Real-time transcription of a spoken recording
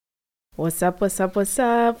What's up,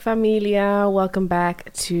 familia? Welcome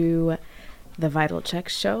back to the Vital Check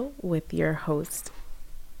Show with your host,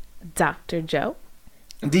 Dr. Joe.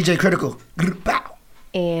 And DJ Critical.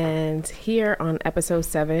 And here on episode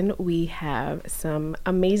 7, we have some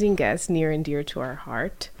amazing guests near and dear to our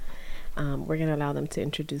heart. We're going to allow them to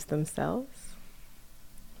introduce themselves.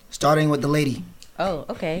 Starting with the lady. Oh,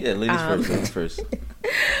 okay. Yeah, ladies first.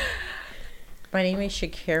 My name is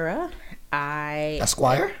Shakira.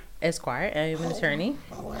 Esquire. I'm an attorney.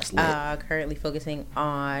 Oh, that's lit. Currently focusing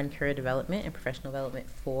on career development and professional development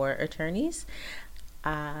for attorneys.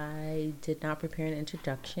 I did not prepare an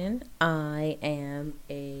introduction. I am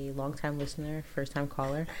a longtime listener, first-time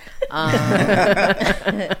caller.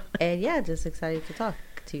 And yeah, just excited to talk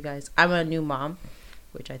to you guys. I'm a new mom,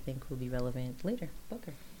 which I think will be relevant later.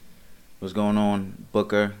 Booker. What's going on,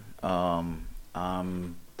 Booker?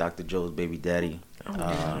 I'm Dr. Joe's baby daddy.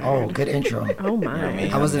 Good intro. Oh,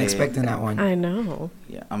 my. I wasn't expecting that one. I know.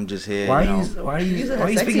 Yeah, I'm just here. Why are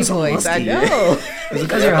you speaking so voice? musky? I know. Is it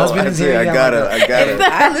because your husband is here? I got it.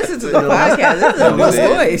 I listen to the podcast. This is a good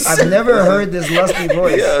voice. I've never heard this lusty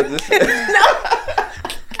voice.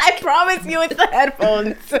 I promise you it's the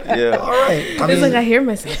headphones. Yeah. All right. It's like I hear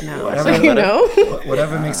myself now. Whatever,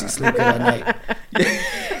 whatever makes you sleep good at night.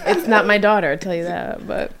 It's not my daughter, I'll tell you that.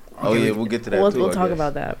 But Yeah, we'll get to that too. We'll talk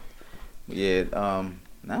about that. Yeah,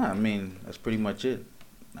 I mean, that's pretty much it.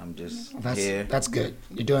 I'm just here. That's good.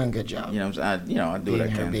 You're doing a good job. You know what I'm saying? I do what I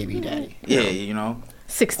Being her can. baby daddy. Yeah,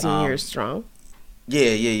 16 years strong.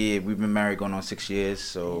 Yeah. We've been married going on 6 years,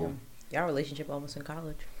 so. Y'all relationship almost in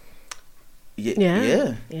college.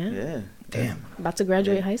 Yeah. Damn. About to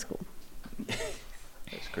graduate high school.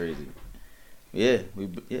 That's crazy. Yeah,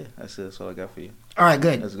 that's all I got for you. All right,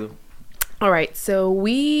 good. That's good. All right, so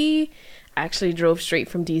we actually drove straight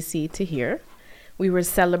from DC to here. We were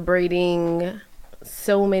celebrating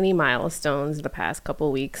so many milestones the past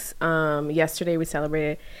couple weeks. Yesterday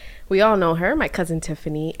we all know her, my cousin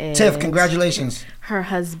Tiffany, and Tiff, congratulations. her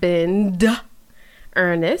husband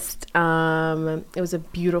Ernest. It was a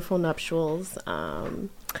beautiful nuptials.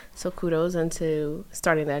 So kudos into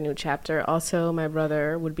starting that new chapter. Also, my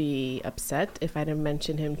brother would be upset if I didn't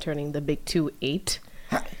mention him turning the big 2-8.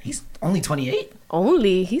 He's only 28.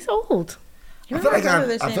 He's old. I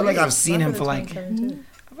feel like I've seen him for I feel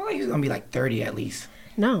like he's gonna be like 30 at least.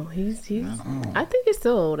 No, he's I think he's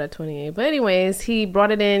still old at 28. But anyways, he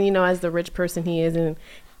brought it in, as the rich person he is in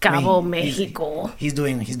Cabo, Mexico. He's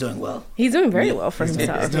doing well. He's doing very well for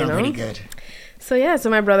himself. He's doing pretty good. So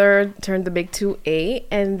my brother turned the big 2-8,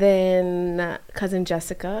 and then cousin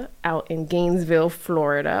Jessica out in Gainesville,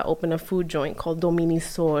 Florida, opened a food joint called Domini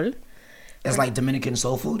Sol. That's like Dominican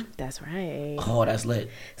soul food? That's right. Oh, that's lit.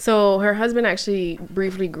 So her husband actually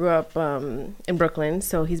briefly grew up in Brooklyn,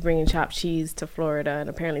 so he's bringing chopped cheese to Florida, and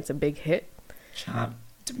apparently it's a big hit.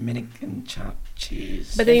 Dominican chopped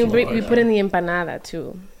cheese. But then you put in the empanada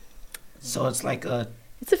too. So it's like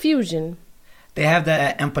it's a fusion. They have that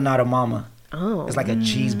at Empanada Mama. Oh. It's like a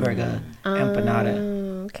cheeseburger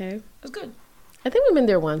empanada. Okay. That's good. I think we've been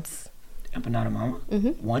there once. Empanada Mama?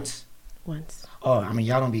 Mm-hmm. Once? Oh, I mean,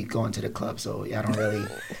 y'all don't be going to the club, so y'all don't really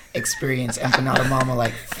experience Empanada Mama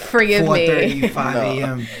like forgive 4:30, me. 5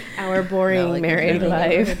 a.m. Our boring married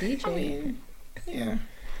life. I mean, yeah.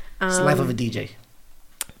 It's the life of a DJ.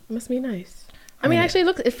 Must be nice. I mean, actually,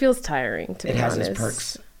 it feels tiring, to be honest. It has its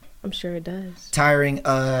perks. I'm sure it does. Tiring,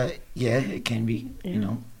 yeah, it can be,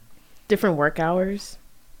 Different work hours.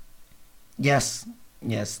 Yes,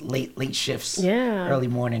 late shifts. Yeah. Early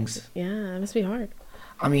mornings. Yeah, it must be hard.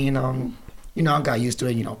 I mean, I got used to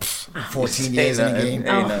it, 14 years in the game.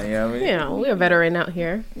 We're a veteran out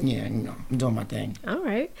here. Yeah, I'm doing my thing. All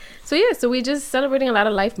right. So we just celebrating a lot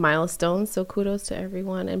of life milestones. So kudos to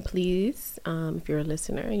everyone. And please, if you're a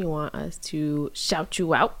listener and you want us to shout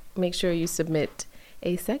you out, make sure you submit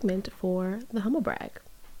a segment for the Humble Brag.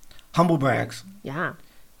 Humble Brags. Yeah.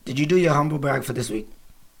 Did you do your Humble Brag for this week?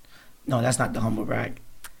 No, that's not the Humble Brag.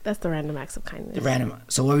 That's the random acts of kindness.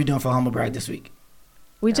 So what are we doing for Humble Brag this week?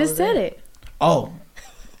 We just said it. Oh.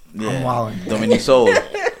 Yeah. I'm wilding. Dominican soul.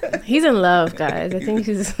 He's in love, guys. I think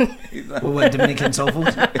he's... What, Dominican soul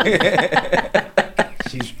food?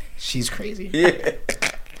 She's crazy. Yeah.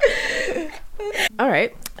 All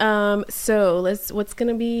right. So what's going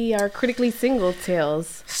to be our critically single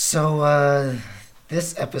tales? So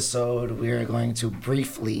this episode, we are going to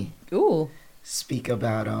briefly speak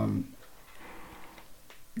about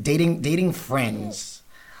dating friends.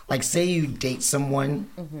 Like, say you date someone,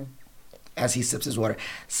 as he sips his water,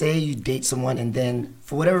 say you date someone and then,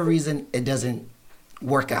 for whatever reason, it doesn't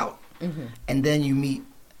work out. And then you meet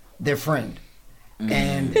their friend.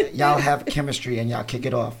 And y'all have chemistry and y'all kick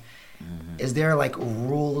it off. is there like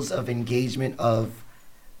rules of engagement of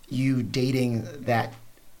you dating that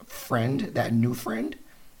friend, that new friend?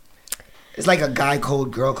 It's like a guy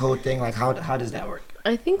code, girl code thing. Like how does that work?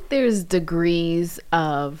 I think there's degrees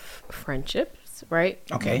of friendships, right?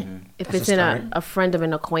 Okay. If That's it's a in start. a friend of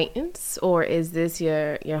an acquaintance, or is this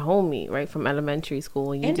your homie, right, from elementary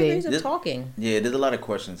school? You And degrees of This- talking. Yeah, there's a lot of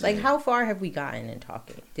questions. Like, here. how far have we gotten in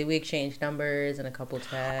talking? Did we exchange numbers and a couple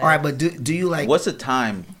texts? All right, but do you like What's the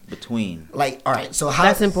time between? like all right? So how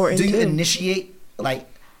That's important, do you too. initiate like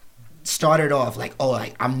start it off like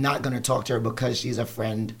like I'm not gonna talk to her because she's a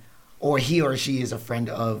friend, or he or she is a friend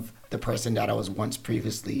of the person that I was once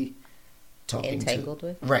previously talking Entangled to.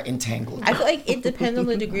 with? Right, entangled. I feel like it depends on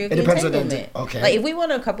the degree of It the depends on the entanglement. okay. Like, if we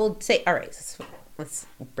went on a couple, say, all right, let's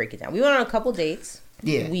break it down. We went on a couple dates.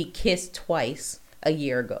 Yeah. We kissed twice a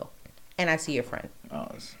year ago, and I see your friend. Oh,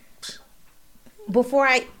 it's- Before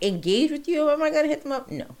I engage with you, am I gonna hit them up?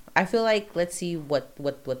 No. I feel like let's see what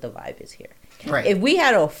the vibe is here. Right. If we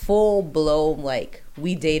had a full blown, like,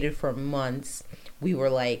 we dated for months, we were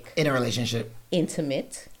like In a relationship.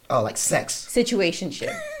 intimate. Oh, like sex.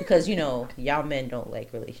 Situationship, because y'all men don't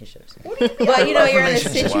like relationships, but I you're love in a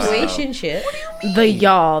relationships. situationship. The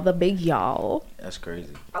y'all, the big y'all. that's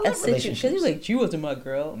crazy. I A love because relationships. you're like, she wasn't my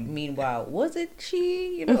girl. Meanwhile, wasn't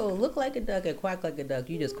she? Look like a duck and quack like a duck.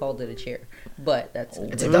 You just called it a chair, but that's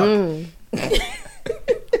it. It's a duck.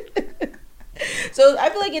 So I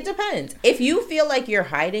feel like it depends. If you feel like you're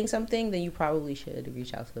hiding something, then you probably should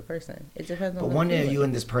reach out to the person. It depends on. But what one you're day feeling. you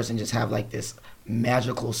and this person just have like this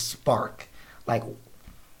magical spark. Like,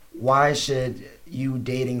 why should you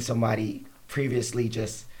dating somebody previously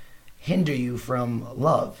just hinder you from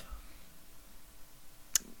love?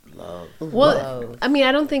 Love. Well, Love. I mean,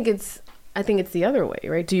 I think it's the other way,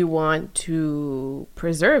 right? Do you want to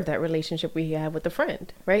preserve that relationship we have with a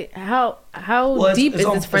friend, right? How deep is this It's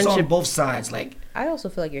on friendship? both sides. Like, I also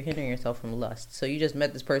feel like you're hindering yourself from lust. So you just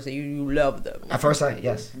met this person, you love them. at first sight,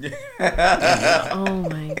 yes. Oh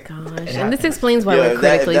my gosh! And happens. this explains why Yeah, we're if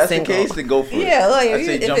critically that's single. the case, then go for it. Yeah, like I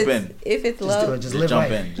say if jump it's, in. If it's Just love, do it. Just Just live jump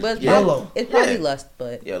life. in. but it's YOLO. probably, it's probably Yeah. lust.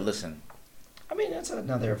 But Yeah, listen. I mean, that's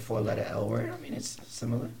another four-letter L word. I mean, it's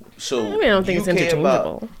similar. So I mean, I don't think do it's you care about-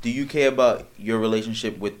 interchangeable. Do you care about your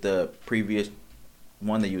relationship with the previous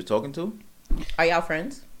one that you was talking to? are y'all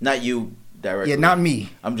friends? Not you directly. Yeah, not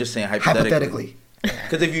me. I'm just saying Hypothetically.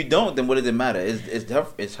 Because if you don't, then what does it matter?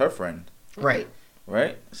 It's her friend, Right.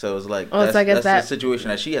 right? So it's like Oh, so I guess that's that- the situation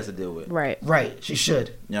that she has to deal with. Right. Right. She should.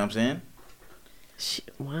 You know what I'm saying?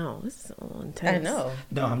 Wow, this is a little intense. I know.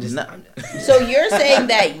 No, I'm just. Not- So you're saying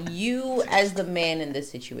that you, as the man in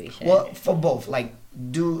this situation, Well, for both, like,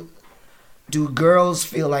 do girls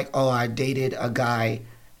feel like, oh, I dated a guy,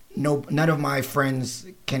 none of my friends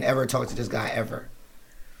can ever talk to this guy ever?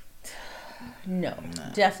 no,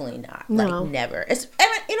 definitely not. No. Like never. And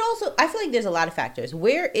it also, I feel like there's a lot of factors.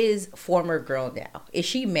 Where is former girl now? Is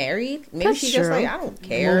she married? Maybe That's she's just true. like, I don't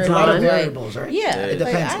care. There's a lot of on. variables, right? Yeah, It like,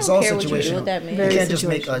 depends. I It's don't all care what you do situational. with that man. You Very can't just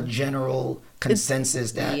make a situational. general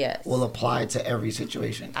consensus that Yes. will apply to every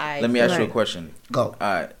situation. Let me ask you a Right. question. Go.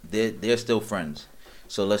 All right, they're still friends.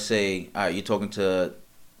 So let's say, all right, you're talking to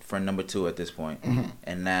friend number 2 at this point,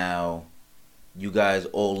 and now you guys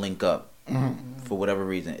all link up for whatever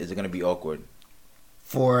reason. Is it gonna be awkward?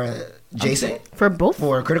 For Jason? saying- For both,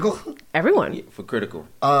 For critical? everyone. Yeah, for critical.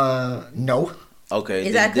 No. Okay.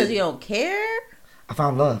 Is that because you don't care? I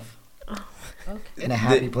found love Okay. in a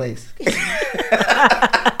happy place.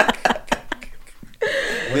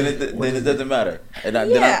 Then it doesn't matter. And I,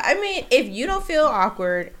 then Yeah, I mean, if you don't feel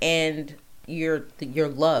awkward and your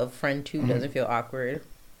love friend 2 doesn't feel awkward,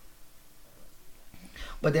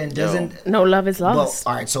 But then doesn't. No love is Well, lost.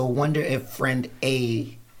 all right. So wonder if friend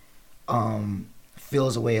A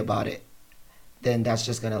feels a way about it. Then that's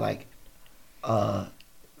just gonna like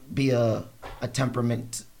be a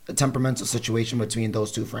temperamental situation between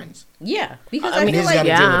those two friends. yeah, because I I, mean, feel he's gotta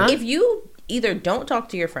like deal with it. if you either don't talk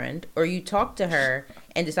to your friend or you talk to her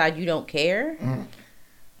and decide you don't care,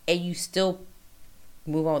 and you still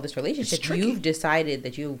move on with this relationship, tricky. you've decided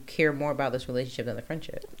that you care more about this relationship than the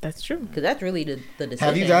friendship, That's true. because that's really the decision.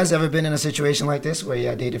 Have you guys ever been in a situation like this where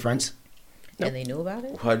you dated friends? and they knew about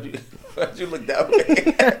it? why'd you look that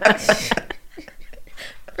way?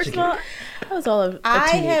 First of all, I was all a I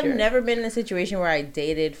have teenager. never been in a situation where I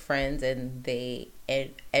dated friends and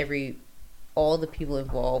all the people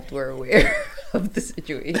involved were aware of the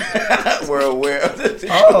situation. We're aware of the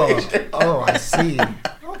situation. Oh, I see.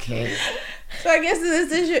 Okay. So I guess the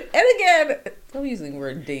decision, and again, I'm using the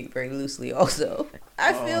word date very loosely also.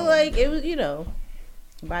 I feel like it was,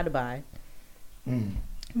 by the by. Mm.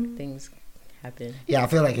 Things happen. Yeah, I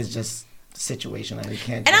feel like it's just situation. Like, we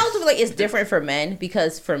can't. And I also feel like it's different for men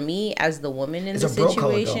because for me, as the woman in the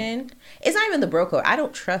situation, it's not even the bro code. I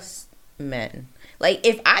don't trust men. Like,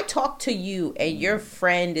 if I talk to you and your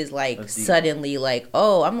friend is like suddenly like,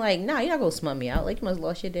 oh, I'm like, nah, you're not gonna smut me out. Like, you must have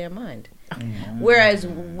lost your damn mind. Whereas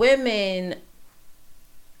women,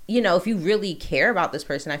 you know, if you really care about this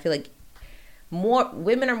person, I feel like more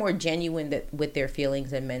women are more genuine with their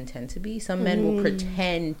feelings than men tend to be. Some men will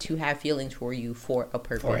pretend to have feelings for you for a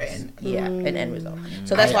purpose, an end result.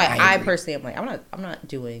 So that's why I personally am like, I'm not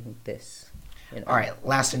doing this. You know? All right,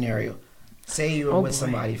 last scenario. Say you were with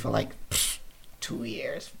somebody for like 2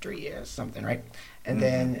 years, 3 years, something, right? And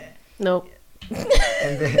then nope.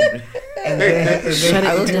 And then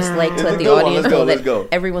I would just like to let the audience know that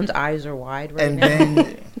everyone's eyes are wide right now.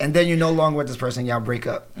 And then you're no longer with this person. Y'all break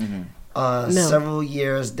up. Several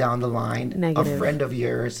years down the line, a friend of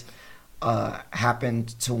yours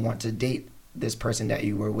happened to want to date this person that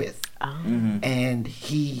you were with, and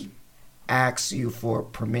he asks you for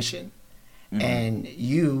permission, and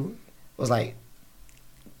you was like,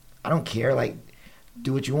 I don't care, like,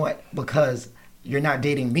 do what you want, because you're not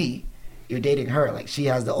dating me, you're dating her. Like, she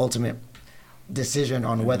has the ultimate decision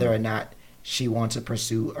on whether or not she wants to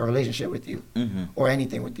pursue a relationship with you or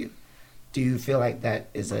anything with you. Do you feel like that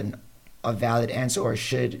is a valid answer, or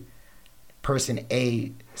should person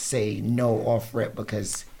A say no off rip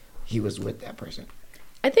because he was with that person?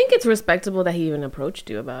 I think it's respectable that he even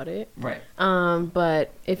approached you about it. Right.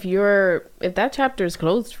 But if that chapter is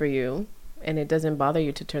closed for you and it doesn't bother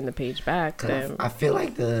you to turn the page back, then I feel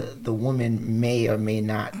like the woman may or may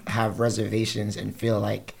not have reservations and feel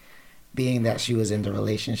like, being that she was in the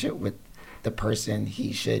relationship with the person,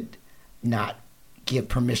 he should not give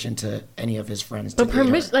permission to any of his friends to date her.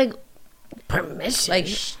 Like,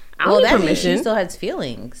 well, that means she still has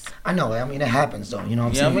feelings. I know. I mean, it happens, though. You know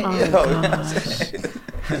what I'm saying?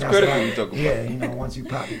 It's critical you talk about. Yeah, you know, once you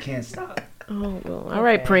pop, you can't stop. Oh, well, all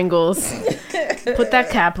right, Pringles. Put that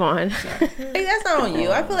cap on. Hey, that's not on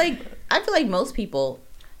you. I feel like most people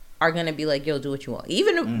are gonna be like, yo, do what you want.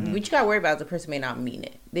 Even if what you gotta worry about is the person may not mean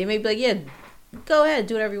it. They may be like, yeah, go ahead,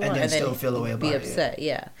 do whatever you want, and then still feel away about it. Be upset,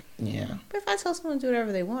 yeah. Yeah. But if I tell someone to do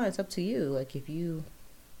whatever they want, it's up to you. Like, if you,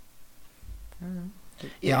 I don't know.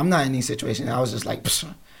 Yeah, I'm not in any situation. I was just like,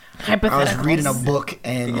 I was reading a book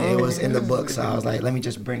and it was in the book, so I was like, let me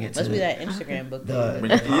just bring it to Must be that Instagram book.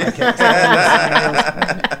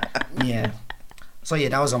 Yeah. So yeah,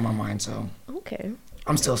 that was on my mind. So okay.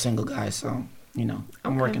 I'm still single, guys. So you know,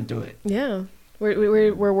 I'm working through it. Yeah,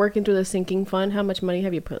 we're working through the sinking fund. How much money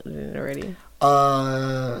have you put in it already?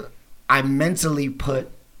 I mentally put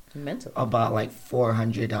about like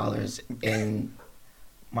 $400 in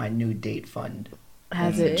my new date fund.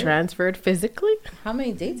 Has it transferred physically? How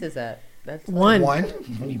many dates is that? That's one. What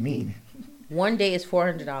do you mean? One date is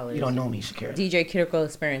 $400. You don't know me, Shakira. DJ Critical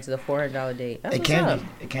Experience is a $400 date. That's it can be.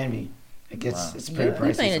 It can be. It gets. It's pretty pricey.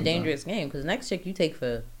 You're playing a dangerous game because next chick you take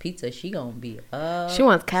for pizza, she gonna be she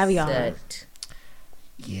wants caviar.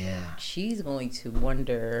 Yeah. She's going to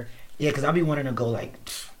wonder. Yeah, because I'll be wanting to go like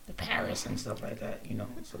to Paris and stuff like that. You know.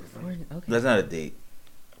 So okay. That's not a date.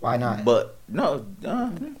 Why not? But no.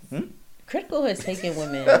 Critical has taken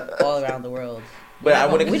women all around the world. But I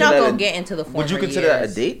wouldn't. We're not gonna get into the. Would you consider that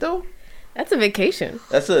a date though? That's a vacation.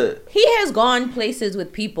 He has gone places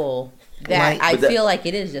with people that I feel like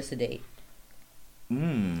it is just a date.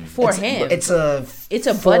 For him, it's a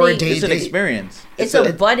budding. It's an experience. It's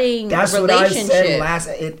a budding that's relationship. What I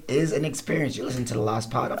said it is an experience. You listen to the last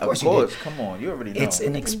pod, of course. You did. Come on, you already know. It's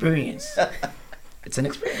an experience. It's an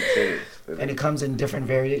experience, and it comes in different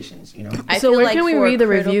variations. You know. So where can we read the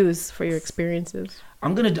reviews for your experiences?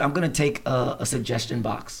 I'm gonna take a suggestion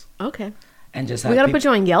box. Okay. And just we gotta put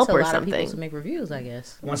you on Yelp or something. A lot of people to make reviews, I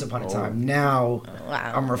guess. Once upon a time. Now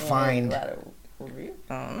I'm refined. I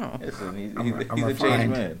don't know. He's a changed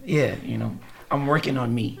man. Yeah, you know, I'm working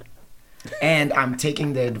on me, and I'm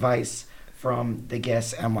taking the advice from the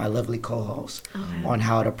guests and my lovely co-host on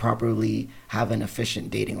how to properly have an efficient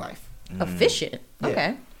dating life. Efficient. Yeah.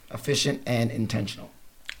 Okay. Efficient and intentional.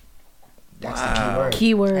 That's the key word.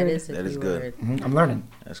 Keyword. That is good. Mm-hmm. I'm learning.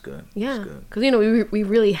 That's good. Yeah, because you know we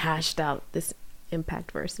really hashed out this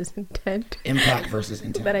impact versus intent. Impact versus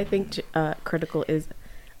intent. That I think Critical is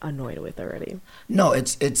annoyed with already. No,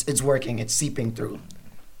 it's working. It's seeping through.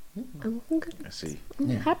 I see. I'm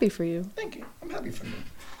happy for you. Thank you. I'm happy for me.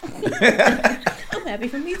 I'm happy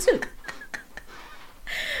for me too.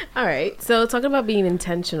 All right. So talking about being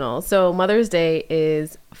intentional. So Mother's Day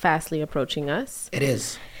is fastly approaching us. It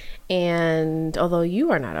is. And although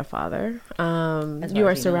you are not a father, you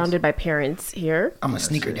are surrounded by parents here. I'm a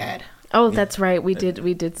sneaker dad. Oh, that's right. We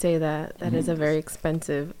did say that. That is a very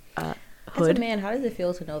expensive As a hood. man, how does it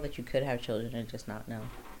feel to know that you could have children and just not know?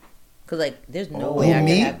 Because, like, there's no Who, way I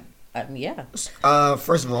me? could have... yeah.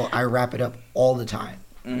 First of all, I wrap it up all the time.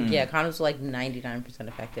 Yeah, condoms are like 99%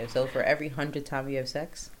 effective. So for every 100 times you have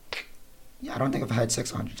sex... Yeah, I don't think I've had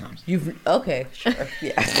sex 100 times. You've... Okay, sure.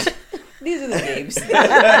 Yeah. These are the games.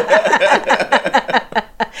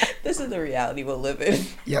 This is the reality we'll live in.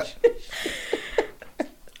 Yeah.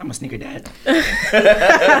 I'm a sneaker dad.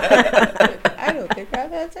 I don't think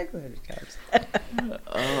I've had sex 100 times.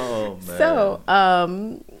 Oh man. So,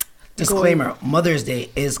 Disclaimer, Mother's Day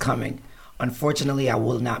is coming. Unfortunately, I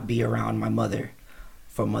will not be around my mother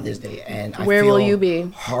for Mother's Day, and I Where feel will you be?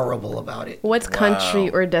 horrible about it. what country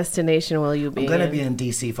or destination will you be I'm going to in? be in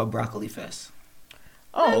D.C. for Broccoli Fest.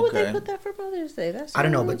 Why Oh, would they okay. put that for Mother's Day? That's I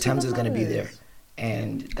don't know, so but rude to Thames the is going to be there. mothers.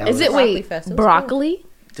 And that Is was it, Broccoli wait, Fest, it was broccoli?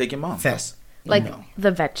 Take your mom. Fest. Like No.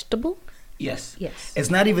 the vegetable? Yes. Yes. It's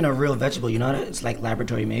not even a real vegetable, you know that? It's like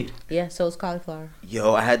laboratory made. Yeah, so it's cauliflower.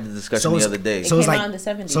 Yo, I had the discussion the it's- other day. So it's came like out in the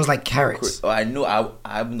 70s. So it's like carrots. Oh, I knew.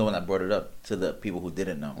 I'm the one that brought it up to the people who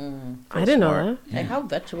didn't know. I didn't know Smart. that. Like how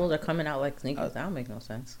vegetables are coming out like sneakers. That don't make no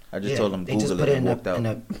sense. I just Yeah, told them they just Google put it it and in walked out.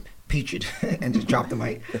 a Petri and just dropped the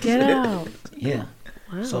mic. Get out. Yeah.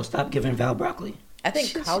 Wow. So stop giving Val broccoli. I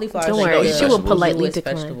think cauliflower Don't is like worry, the she will politely newest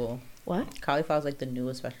decline. vegetable. What? Cauliflower is like the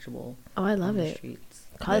newest vegetable. Oh, I love on the it. streets.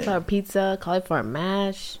 Cauliflower pizza, cauliflower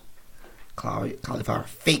mash. Cauliflower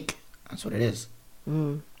fake. That's what it is.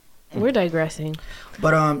 We're digressing.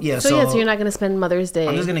 But yeah. So, yeah, so you're not going to spend Mother's Day.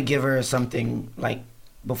 I'm just gonna give her something like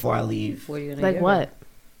before I leave. What are you gonna like give what?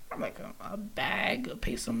 her? Like a bag,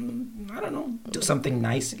 pay some. I don't know. Do something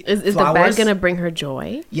nice. Is the bag Flowers? going to bring her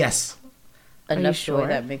joy? Yes. you Enough sure? joy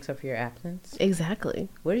that makes up for your absence. Exactly.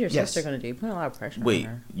 What is your Yes. sister gonna do? You put a lot of pressure Wait,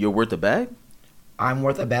 on her. you're worth a bag? I'm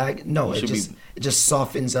worth a bag. No, You it should just be- it just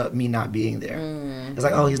softens up me not being there. It's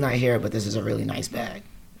like, oh, he's not here, but this is a really nice bag.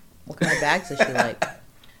 What kind of bags does she like?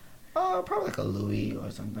 Probably like a Louis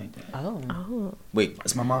or something like that. Oh, Oh. Wait,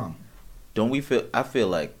 It's my mom. don't we feel? I feel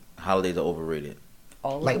like holidays are overrated.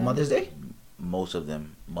 all of Like them? Mother's Day. Most of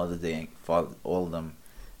them, Mother's Day, and Father, all of them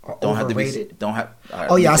Or don't have to be. overrated. Don't have. all right,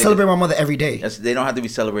 Oh let me yeah, I say celebrate this. my mother every day. They don't have to be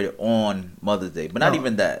celebrated on Mother's Day, but not No.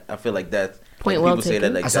 even that. I feel like that's Point like, well people say taken.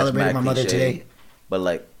 that like I that's celebrated mad my mother cliche, today. but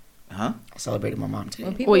like, huh? I celebrated my mom When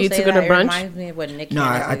today. people Well, you say took her that, to it brunch? reminds me of when Nick No,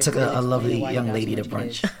 Cannon I said took it a explained lovely why he young got so lady to much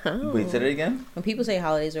brunch. kids. Wait, say that again. When people say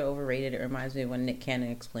holidays are overrated, it reminds me of when Nick Cannon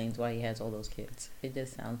explains why he has all those kids. It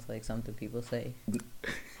just sounds like something people say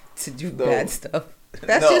to do No. bad stuff.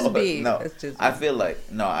 That's No, just me. No, That's just I me. feel like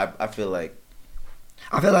I feel like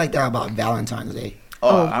I feel like that about Valentine's Day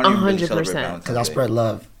Oh, I don't even really 100%. celebrate Valentine's because I Day. spread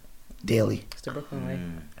love daily. It's the Brooklyn way.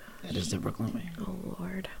 That is the Brooklyn way. Oh,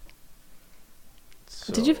 Lord.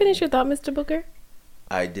 So, Did you finish your thought, Mr. Booker?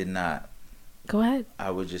 I did not. Go ahead.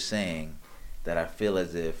 I was just saying that I feel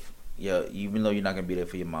as if, even though you're not gonna be there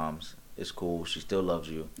for your moms, it's cool. She still loves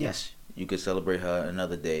you. Yes. You could celebrate her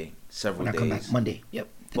another day, several When I come back days. Monday. Yep.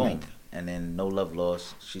 the Boom, 9th. and then no love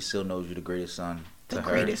lost. She still knows you're the greatest son to The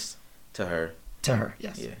her. greatest To her, to her.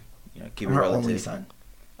 Yes. yeah. Keep I'm it her relative. only son.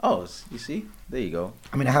 Oh, you see, there you go.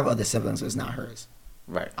 I mean, I have other siblings, so it's not hers.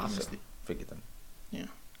 Right, Obviously. So, forget them.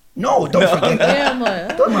 No, don't forget that. Yeah, I'm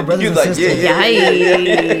like, Those are my brothers You and like, sisters. yeah.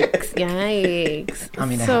 Yikes. Yikes. I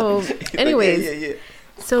mean, I so, anyways, yeah.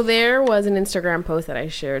 so there was an Instagram post that I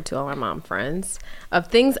shared to all my mom friends of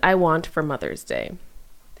things I want for Mother's Day.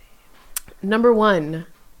 Number 1,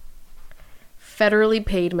 federally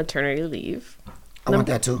paid maternity leave. I want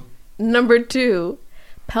that too. Number 2,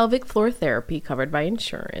 pelvic floor therapy covered by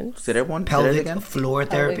insurance. Say that one. Say that Pelvic again. floor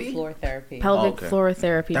pelvic therapy. floor therapy. Pelvic okay. floor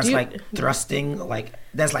therapy. That's Do you- like thrusting. Like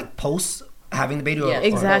that's like post having the baby. Yeah, or,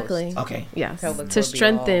 exactly. Okay. Yes, Pelvic to will be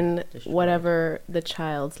strengthen all destroyed. whatever the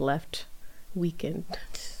child's left weakened.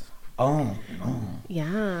 Oh.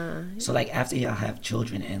 Yeah. So like after y'all have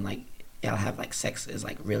children and like y'all have like sex is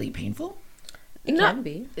like really painful. It No, can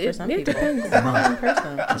be for it- some it people. depends. One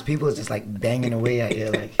person. Because people is just like banging away at you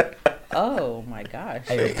like Oh my gosh.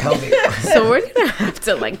 at your pelvic. So we're gonna have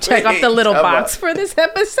to like check off the little Wait, box for this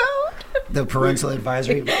episode. The parental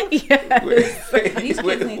advisory. Yes. These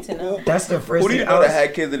kids need to know. That's the first Who do thing you I know was. that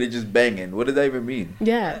had kids and they just banging? What does that even mean?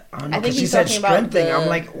 Yeah. I don't know, I think 'cause she he's said talking about strengthening. the- I'm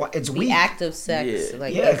like, what? It's The weak. act of sex, Yeah.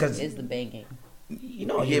 like, Yeah, 'cause- is the banging. You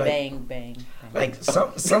know, Yeah, you like, Bang, bang, bang. like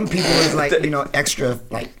some people is like extra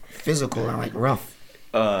like physical and like rough.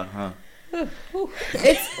 Huh.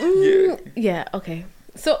 It's yeah. Okay.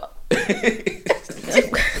 So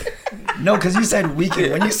No, because you said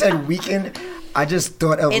weekend. When you said weekend, I just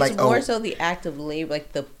thought of It's like more so the act of labor,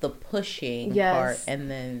 like the pushing Yes. part, and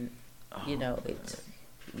then, it's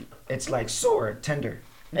it's like sore, tender.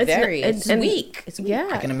 It's and- weak. It's weak. Yeah.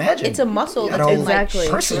 I can imagine. It's a muscle That that's whole been like Exactly.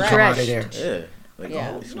 person stretched. come out of there. Yeah. Like,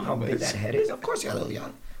 Yeah. oh, You know how big that head is? Of course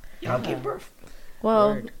y'all give birth. Well,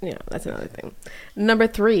 Word. that's another thing. Number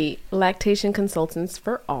 3, lactation consultants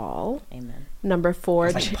for all. Amen. Number 4,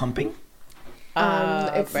 It's like pumping.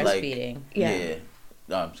 it's Breastfeeding. Yeah.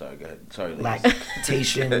 No, I'm sorry. Go ahead. Sorry. ladies.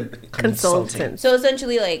 Lactation consultant. consultants. So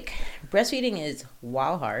essentially, like, breastfeeding is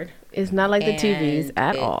wild hard. It's not like the and TVs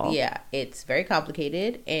at all. Yeah, it's very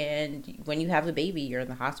complicated. And when you have a baby, you're in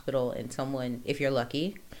the hospital, and someone, if you're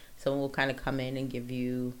lucky, someone will kind of come in and give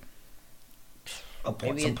you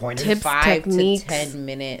maybe Some pointers. Tips, 5 techniques. to 10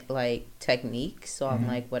 minute like techniques on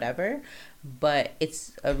like whatever, but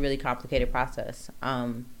it's a really complicated process.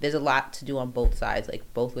 There's a lot to do on both sides, like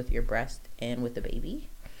both with your breast and with the baby.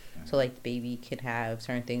 So like the baby can have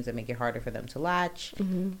certain things that make it harder for them to latch.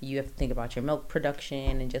 You have to think about your milk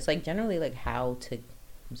production and just like generally like how to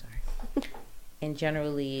and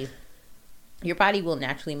generally your body will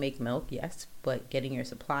naturally make milk, yes, but getting your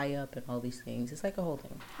supply up and all these things, it's like a whole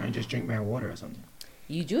thing. Or just drink mad water or something.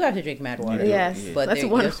 You do have to drink mad water. Yes, But that's there-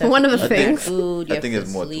 one you of have to one of the eat things. Food, you I have think to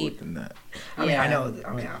there's more to sleep. it than that. I mean, Yeah. I know.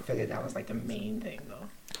 I figured that was like the main thing, though.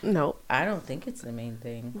 No, I don't think it's the main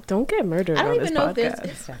thing. don't get murdered I don't on even this know podcast.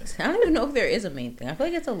 if there's. I don't even know if there is a main thing. I feel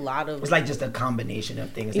like it's a lot of. It's like just a combination of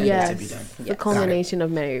things that Yes, need to be done. the Yes. culmination of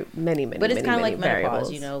many, but it's kind of like menopause,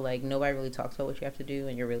 variables. you know. Like nobody really talks about what you have to do,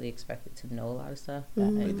 and you're really expected to know a lot of stuff.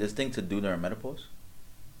 Wait, this thing to do during menopause?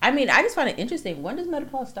 I mean, I just find it interesting. When does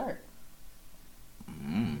menopause start?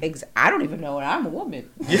 I don't even know. And I'm a woman.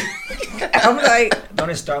 I'm like, Don't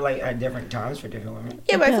it start like at different times for different women?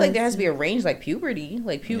 yeah, but I feel like does. there has to be a range, like puberty.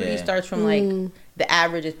 Like puberty Yeah. starts from like the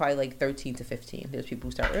average is probably like 13 to 15. There's people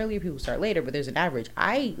who start earlier, people who start later, but there's an average.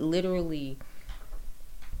 I literally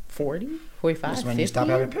 40, 45, That's when 50. you stop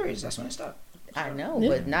having periods. That's when it stops. I know, Yeah.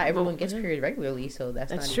 but not everyone gets period regularly, so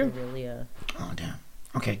that's That's not true. even really a. Oh damn.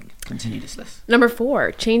 Okay, continue this list. Number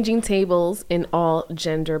 4, changing tables in all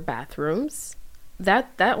gender bathrooms.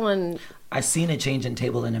 That one, I seen a changing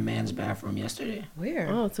table in a man's bathroom yesterday. Where?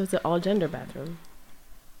 oh, so it's an all gender bathroom.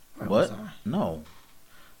 Where What? was I? No.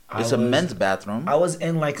 I It's a was- men's bathroom. I was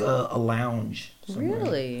in like a lounge. Somewhere.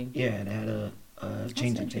 Really? Yeah, it had a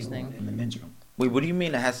changing table interesting. in the men's room. Wait, what do you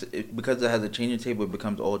mean because it has a changing table, it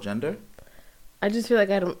becomes all gender? I just feel like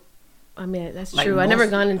I mean, that's Like true. I've never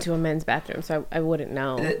most- gone into a men's bathroom, so I wouldn't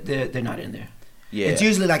know. They're not in there. Yeah. It's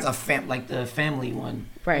usually like like the family one.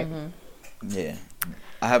 Right. Yeah.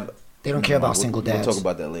 I have. They don't care about We'll- single dads. We'll talk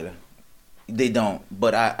about that later. They don't,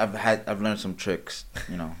 but I've learned some tricks.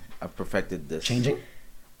 You know, I've perfected this. Changing.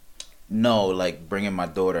 No, like bringing my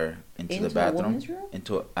daughter into Into the a bathroom. women's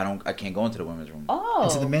room? I can't go into the women's room. Oh.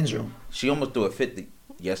 Into the men's room. She almost threw a fit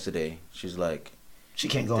yesterday. She's like, She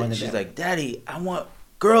can't go in the she's bath. like, Daddy, I want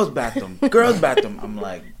girls' bathroom. Girls' bathroom. I'm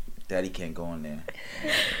like, Daddy can't go in there.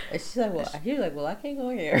 And she's like, well, I can't go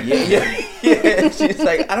here. Yeah. She's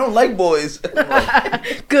like, I don't like boys. I'm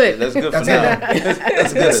like, Good. that's good for That's now. good.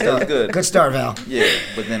 That's good. That's good. Good start, Val. Yeah,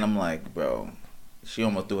 but then I'm like, bro, she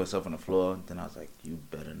almost threw herself on the floor. Then I was like, you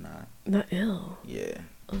better not. Not ill. Yeah,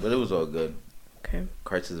 but it was all good. Okay.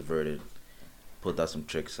 Crisis averted. Pulled out some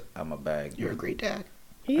tricks out my bag. You're a great dad.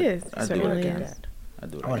 He is. I do what I Certainly can. is. I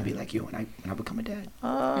do. I want to be like you when I become a dad.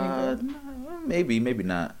 Maybe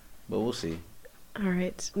not, but we'll see. All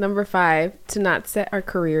right. Number 5, to not set our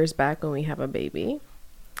careers back when we have a baby.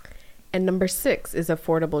 And number 6 is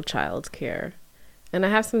affordable childcare. And I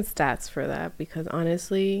have some stats for that because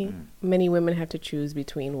honestly, many women have to choose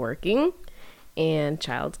between working and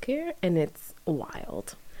childcare, and it's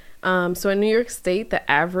wild. So in New York State, the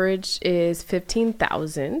average is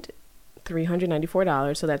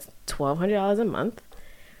 $15,394. So that's $1,200 a month.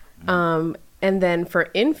 And then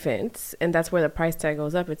for infants, and that's where the price tag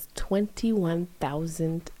goes up, it's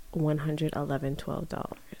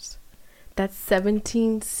 $21,111.12. That's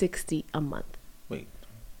 $1,760 a month. Wait,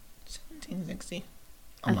 1760.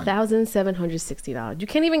 $1,760. You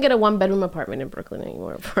can't even get a 1-bedroom apartment in Brooklyn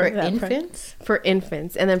anymore For that price. infants? For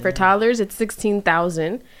infants, and then for toddlers, it's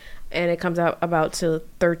 $16,000, and it comes out about to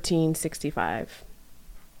 $1,365.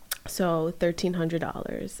 So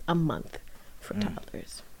 $1,300 a month for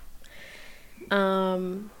toddlers.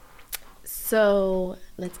 So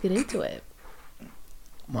let's get into it.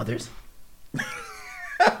 Mothers.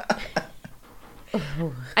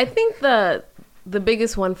 I think the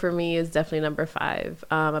biggest one for me is definitely number 5,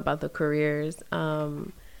 about the careers.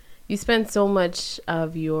 You spend so much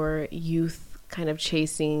of your youth kind of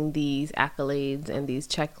chasing these accolades and these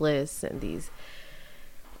checklists and these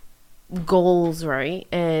goals, right?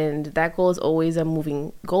 And that goal is always a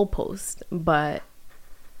moving goalpost. But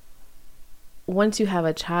once you have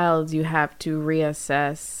a child, you have to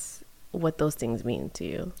reassess what those things mean to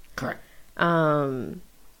you. Correct.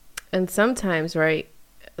 And sometimes, right,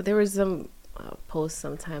 there was some post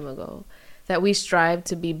some time ago that we strive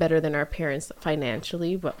to be better than our parents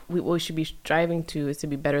financially, but what we should be striving to is to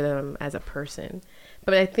be better than them as a person.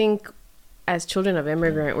 But I think as children of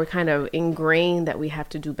immigrant, we're kind of ingrained that we have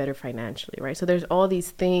to do better financially, right? So there's all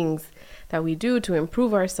these things that we do to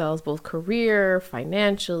improve ourselves, both career,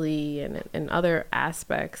 financially, and other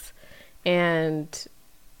aspects. And,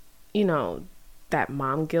 you know, that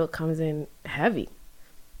mom guilt comes in heavy,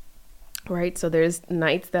 right? So there's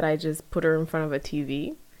nights that I just put her in front of a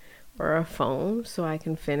TV or a phone so I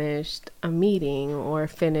can finish a meeting or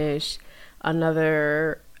finish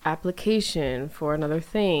another application for another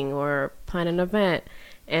thing or plan an event.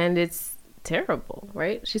 And it's terrible,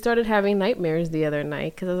 right? She started having nightmares the other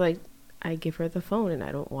night because I was like, I give her the phone and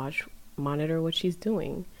I don't monitor what she's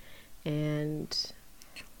doing. And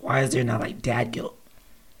why is there not like dad guilt?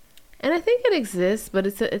 And I think it exists, but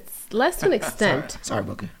it's less to an extent. Sorry,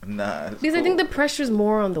 Booker. Nah. Because I think the pressure's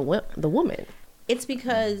more on the woman. It's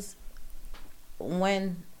because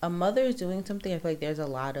when a mother is doing something, I feel like there's a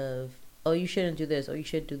lot of, oh, you shouldn't do this, or you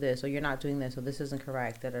should do this, or you're not doing this, or this isn't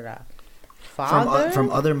correct, da-da-da. Father? From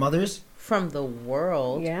other mothers? From the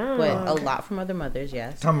world. Yeah. But a lot from other mothers,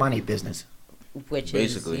 yes. It's money business. Which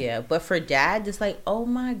basically. is, yeah. But for dad, it's like, oh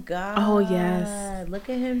my God. Oh, yes. Look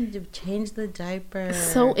at him change the diaper.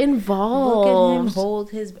 So involved. Look at him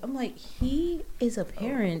hold his. I'm like, he is a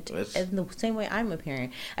parent in the same way I'm a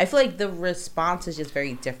parent. I feel like the response is just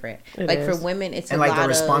very different. It like is. for women, it's and a like lot the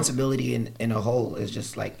responsibility in a whole is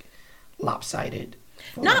just like lopsided.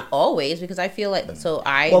 Not always, because I feel like,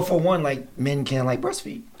 well, for one, like men can't like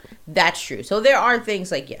breastfeed. That's true. So there are things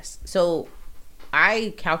like, yes. So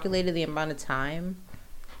I calculated the amount of time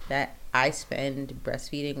that I spend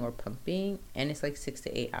breastfeeding or pumping, and it's like 6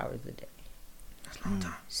 to 8 hours a day. That's a long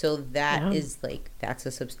time. So that is like, that's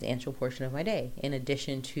a substantial portion of my day, in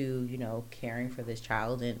addition to, you know, caring for this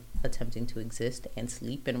child and attempting to exist and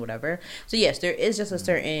sleep and whatever. So yes, there is just a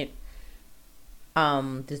certain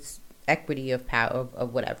this equity of power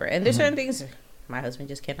of whatever, and there's certain things my husband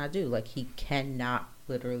just cannot do. Like, he cannot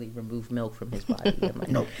literally remove milk from his body. And, like,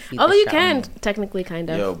 nope. Although you can technically, kind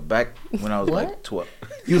of. Yo, back when I was like 12.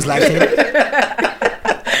 You was lactating?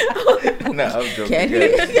 No, I'm joking.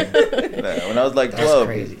 Can Nah, when I was like 12,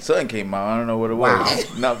 crazy. something came out. I don't know what it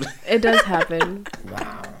was. No, It does happen.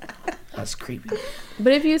 Wow. That's creepy.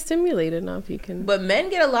 But if you stimulate enough, you can. But men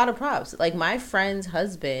get a lot of props. Like, my friend's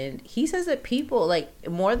husband, he says that people, like,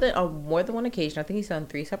 more than one occasion, I think he's done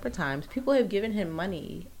 3 separate times, people have given him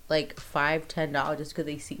money, like $5-10, just because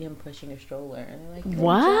they see him pushing a stroller, and they're like,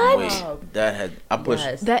 What? wait, I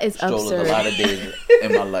pushed That is strollers absurd. a lot of days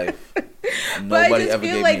in my life. But I Nobody just ever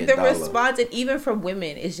feel gave like me the $1. response, and even from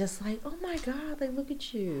women, is just like, oh my God, like, look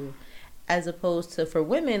at you. As opposed to for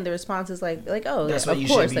women, the response is like, oh, That's yeah, what of you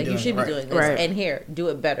course, should be like, you doing. should be Right. doing this, Right. and here, do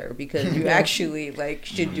it better, because you actually, like,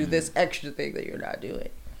 should do this extra thing that you're not doing.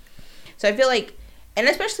 So I feel like, and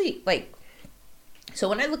especially, like, so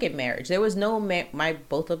when I look at marriage, there was no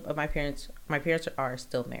both of my parents are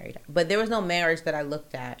still married, but there was no marriage that I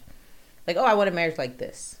looked at like, oh, I want a marriage like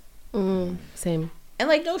this. Same. And,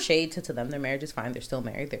 like, no shade to them. Their marriage is fine. They're still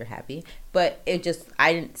married. They're happy. But it just,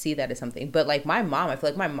 I didn't see that as something. But, like, my mom, I feel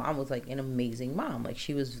like my mom was, like, an amazing mom. Like,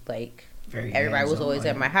 she was, like, Very everybody was hands-on, always like,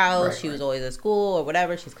 at my house. right, She was right. always at school or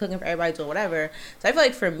whatever. She's cooking for everybody, doing whatever. So I feel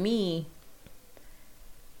like for me,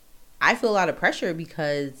 I feel a lot of pressure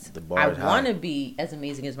because The bar I is high. want to be as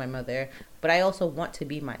amazing as my mother, but I also want to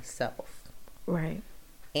be myself. Right.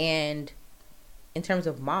 And in terms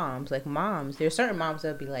of moms, like, moms, there's certain moms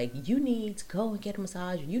that'll be like, you need to go and get a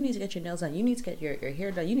massage, you need to get your nails done, you need to get your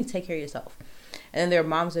hair done, you need to take care of yourself. And then there are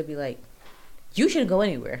moms that'll be like, you shouldn't go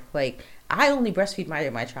anywhere. Like, I only breastfeed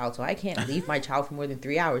my child, so I can't leave my child for more than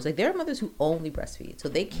 3 hours. Like, there are mothers who only breastfeed, so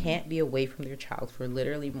they can't be away from their child for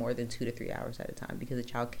literally more than 2 to 3 hours at a time because the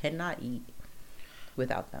child cannot eat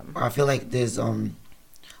without them. I feel like there's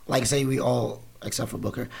like, say we all except for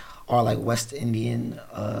Booker are like West Indian,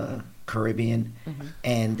 Caribbean,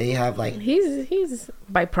 and they have like He's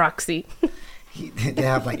by proxy. they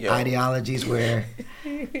have like ideologies where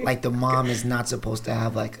like the mom is not supposed to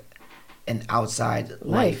have like an outside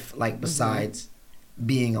life like besides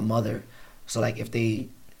being a mother. So like if they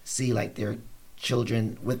see like their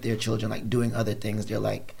children like doing other things, they're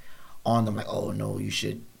like on them like, oh no, you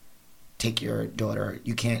should take your daughter,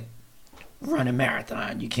 you can't run a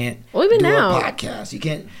marathon, you can't Well, even do now. a podcast, you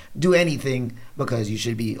can't do anything because you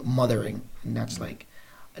should be mothering. And that's like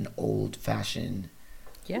an old fashioned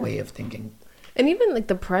way of thinking. And even like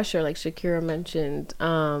the pressure, like Shakira mentioned,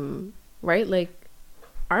 right? Like,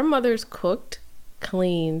 our mothers cooked,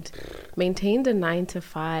 cleaned, maintained a 9 to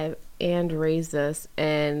 5, and raised us,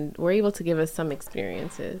 and were able to give us some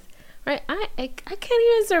experiences. Right, I can't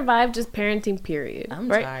even survive just parenting. Period. I'm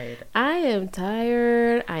right? tired. I am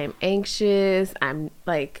tired. I am anxious. I'm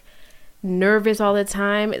like nervous all the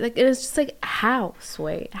time. Like, it's just like, how,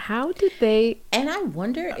 Sway? How did they? And I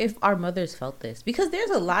wonder if our mothers felt this, because there's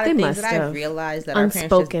a lot They of things must that have. I've realized that our parents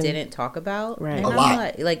Unspoken. just didn't talk about. Right. And A I'm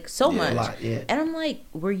lot. like so Yeah. much. A lot, yeah. And I'm like,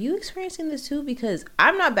 were you experiencing this too? Because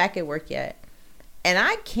I'm not back at work yet. And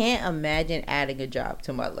I can't imagine adding a job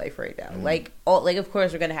to my life right now. Like, of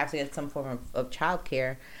course, we're going to have to get some form of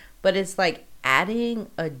childcare. But it's like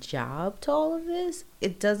adding a job to all of this,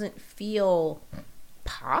 it doesn't feel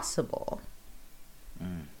possible.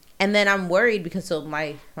 And then I'm worried because so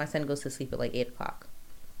my son goes to sleep at like 8 o'clock.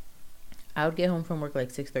 I would get home from work like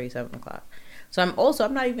 6:30, 7 o'clock. So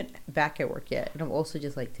I'm not even back at work yet. And I'm also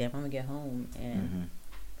just like, damn, I'm going to get home and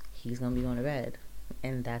he's going to be going to bed.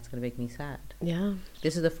 And that's going to make me sad. Yeah,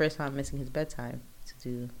 This is the first time I'm missing his bedtime to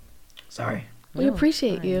do. Sorry. we No,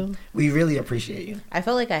 appreciate fine. you. We really appreciate you. I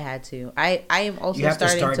felt like I had to. I am also You have to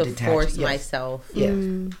starting start to detaching, force yes. myself Yeah.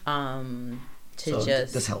 to So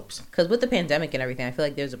just this helps. because with the pandemic and everything, I feel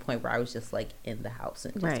like there's a point where I was just like in the house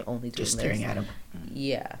and just Right. only doing Just this. staring at him.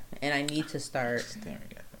 Yeah, and I need to start, Staring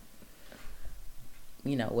at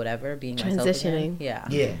whatever, being myself again. Transitioning. Yeah,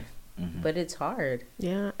 Yeah. but it's hard.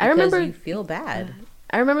 Yeah, Because I remember. you feel bad.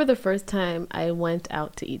 I remember the first time I went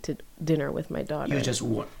out to eat dinner with my daughter. You were just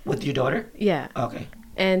with your daughter? Yeah, Okay.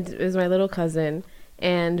 and it was my little cousin,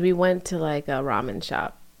 and we went to like a ramen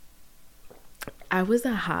shop. I was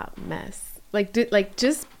a hot mess. Like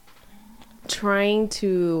just trying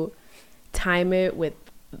to time it with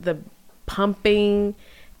the pumping,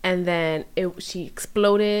 and then she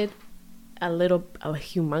exploded a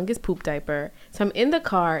humongous poop diaper. So I'm in the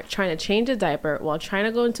car trying to change a diaper while trying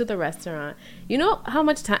to go into the restaurant. You know how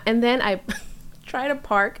much time? And then I try to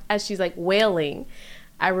park as she's like wailing.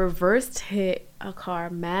 I reversed hit a car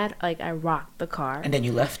mad, like I rocked the car. And then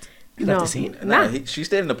you left? You No. left the scene? Nah. she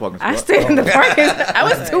stayed in the parking spot. I stayed in the parking. I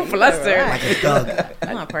was too flustered. Like a thug.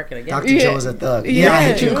 I'm not parking again. Dr. Joe is a thug. Yeah, I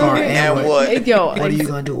hit your car. And And what? what? Yo, What are you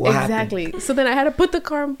gonna do? What happened? exactly. So then I had to put the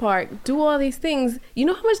car in park, do all these things. You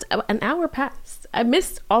know how much? An hour passed. I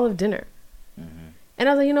missed all of dinner, and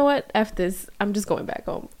I was like, you know what? F this. I'm just going back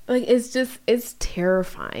home. Like, it's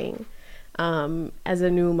terrifying. As a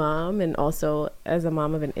new mom and also as a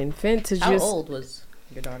mom of an infant to How just. old was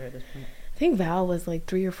your daughter at this point? I think Val was like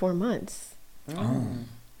 3 or 4 months. Oh.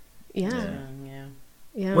 Yeah.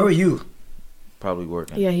 Yeah. Where were you? Probably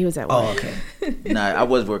working. Yeah, he was at work. Oh, okay. Nah, I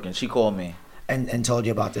was working. She called me And told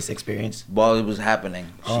you about this experience? while it was happening.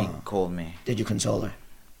 She Oh. called me. Did you console her?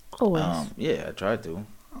 Always. Yeah, I tried to,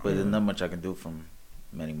 but there's not much I can do from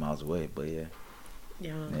many miles away. But yeah.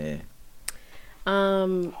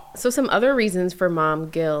 So some other reasons for mom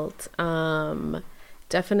guilt,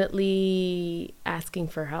 definitely asking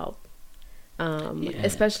for help.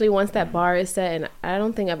 Especially once that bar is set, and I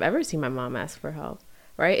don't think I've ever seen my mom ask for help,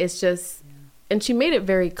 right? It's just, and she made it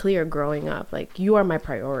very clear growing up, like, you are my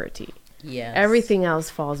priority. Yes. Everything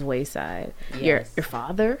else falls wayside. Yes. Your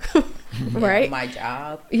father, Yeah, right? my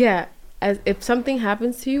job. Yeah. As if something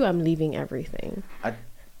happens to you, I'm leaving everything.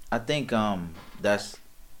 I think that's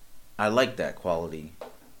I like that quality,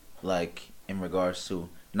 like in regards to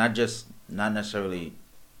not necessarily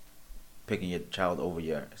picking your child over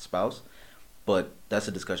your spouse, but that's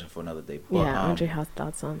a discussion for another day. But, Yeah, Andre has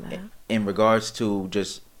thoughts on that. in regards to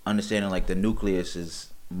just understanding like the nucleus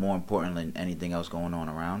is more important than anything else going on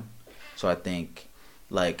around. So I think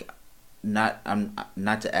like I'm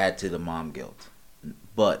not to add to the mom guilt,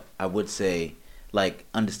 but I would say like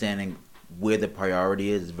understanding where the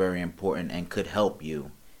priority is very important and could help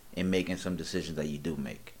you in making some decisions that you do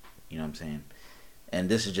make. You know what I'm saying? And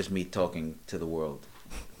this is just me talking to the world,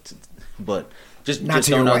 but just Not just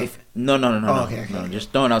to your throwing out- wife? No, Oh, okay.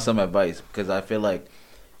 just throwing out some advice because I feel like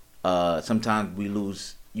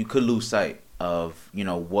sometimes you could lose sight of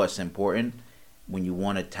what's important when you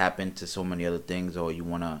want to tap into so many other things, or you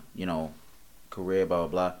want to career, blah blah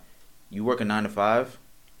blah. You work a 9 to 5.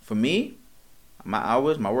 For me, my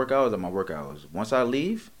work hours are my work hours. Once I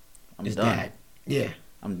leave, I'm It's done. that. Yeah.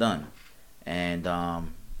 I'm done. And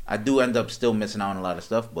I do end up still missing out on a lot of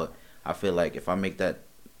stuff, but I feel like if I make that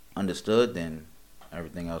understood, then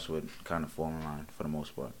everything else would kind of fall in line for the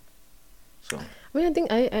most part. So I mean, I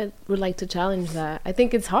think I would like to challenge that. I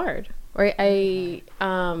think it's hard, right?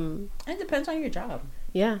 It depends on your job.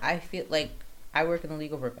 Yeah. I feel like I work in the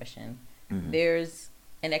legal profession. Mhm. There's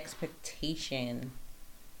an expectation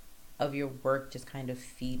of your work just kind of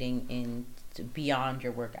feeding into beyond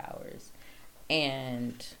your work hours.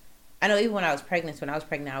 And I know even when I was pregnant,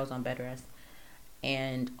 I was on bed rest.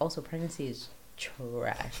 And also pregnancy is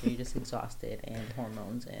trash. You're just exhausted and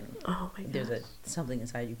hormones and there's something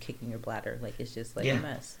inside you kicking your bladder. Like, it's just like a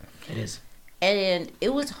mess. It is. And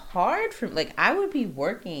it was hard for, like, I would be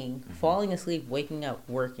working, falling asleep, waking up,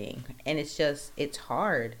 working. And it's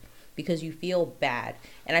hard because you feel bad.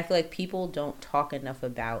 And I feel like people don't talk enough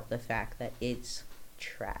about the fact that it's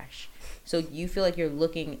trash. So you feel like you're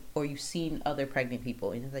looking, or you've seen other pregnant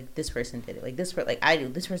people, and it's like, this person did it. Like, I do.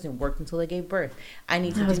 This person worked until they gave birth. I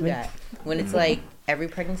need to do that. When it's like, every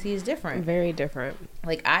pregnancy is different. Very different.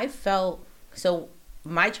 Like, I felt, so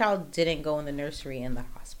my child didn't go in the nursery in the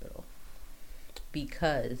hospital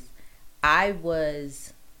because I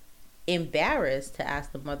was embarrassed to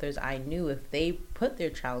ask the mothers I knew if they put their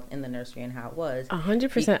child in the nursery and how it was.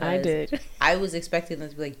 100% I did. I was expecting them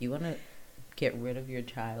to be like, you want to get rid of your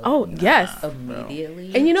child? Oh, yes.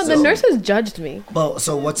 Immediately. And the nurses judged me. Well,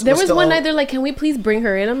 so there was one night they're like, can we please bring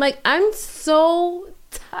her in? I'm like, I'm so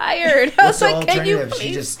tired. I was like, can you please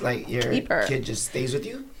she just, like, your kid just stays with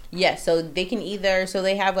you? Yeah, so they can either, so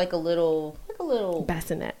they have like a little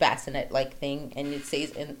bassinet like thing, and it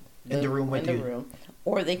stays in the room with you. Room,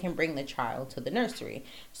 or they can bring the child to the nursery.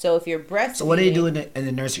 So if you're breastfeeding, so what do they do in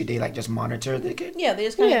the nursery? They like just monitor the kid? Yeah, they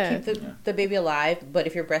just kind of keep the baby alive. But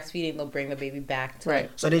if you're breastfeeding, they'll bring the baby back to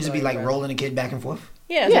right. So they just be like rolling the kid back and forth.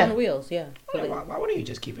 Yeah, it's on the wheels. Yeah. So why wouldn't you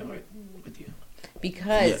just keep him with you?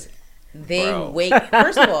 Because they wake.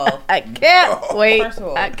 First of all, I can't wait. First of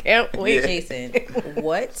all, I can't wait. Jason,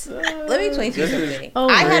 what? Let me explain to you something. Oh,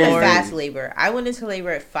 I had Lord. a fast labor. I went into labor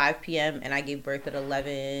at 5 p.m. and I gave birth at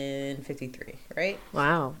 11:53. Right?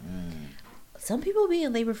 Wow. Some people be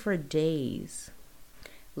in labor for days.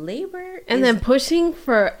 Labor and then pushing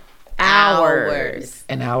for hours.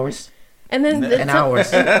 And hours. And then and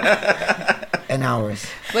hours. And hours.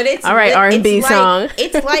 But it's all right. R&B song.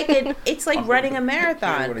 It's like running a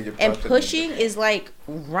marathon, and pushing is like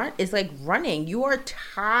running. You are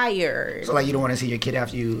tired. So like you don't want to see your kid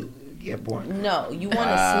after you get born. No, you want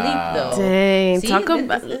to sleep though. Dang, see, talk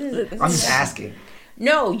about. I'm just asking.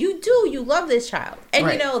 No, you do. You love this child, and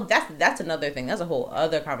that's another thing. That's a whole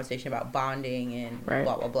other conversation about bonding and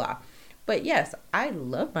blah blah blah. But yes, I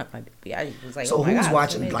love my baby. I was like, so who's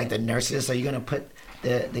watching? Like the nurses? Are you gonna put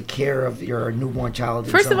the care of your newborn child?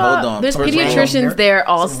 First of all, there's pediatricians there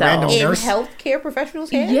also. In healthcare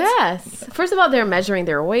professionals' hands? Yes. First of all, they're measuring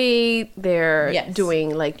their weight. They're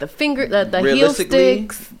doing like the finger, the heel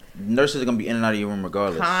sticks. Nurses are gonna be in and out of your room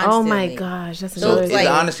regardless. Constantly. Oh my gosh, that's so another it's like,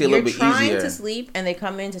 honestly a little bit easier. You're trying to sleep, and they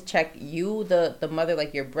come in to check you, the mother,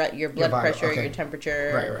 like your blood pressure, your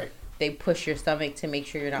temperature. Right. They push your stomach to make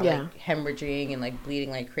sure you're not like hemorrhaging and like bleeding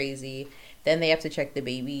like crazy. Then they have to check the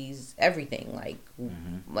baby's everything,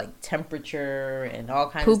 like temperature and all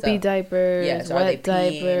kinds of stuff. Poopy diapers, yes, wet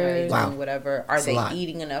diapers, are they doing whatever? Are they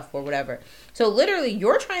eating enough or whatever? So literally,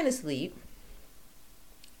 you're trying to sleep.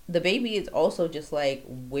 The baby is also just like,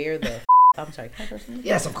 where the I'm sorry, can I curse?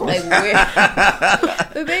 Yes, of course.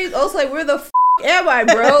 Like, the baby's also like, where the am I,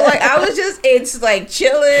 bro? Like, I was just, it's like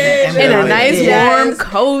chilling in a nice, warm,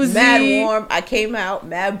 cozy, mad warm. I came out,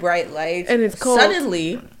 mad bright lights, and it's cold.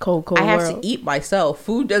 Suddenly, cold. I have to eat myself.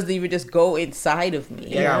 Food doesn't even just go inside of me.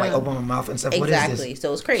 Yeah, I like open my mouth and stuff. Exactly. What is this?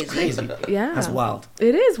 So it's crazy. It's crazy. Yeah, that's wild.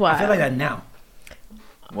 It is wild. I feel like that now.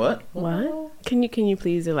 What? Can you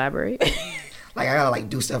please elaborate? Like I gotta like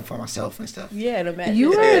do stuff for myself and stuff. Yeah, no matter.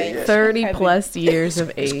 You are 30 plus years of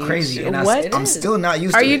age. It's crazy. And what? I'm still not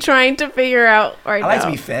used to it. Are you trying to figure out right now? I like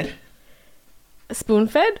to be fed. Spoon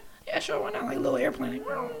fed? Yeah, sure. Why not? Like a little airplane.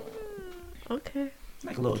 Okay.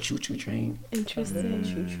 Like a little choo-choo train. Interesting.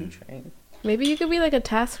 Choo-choo train. Maybe you could be like a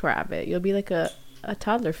task rabbit. You'll be like a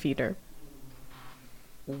toddler feeder.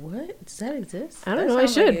 What? Does that exist? I don't know. I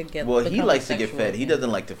should. Well, he likes to get fed. He doesn't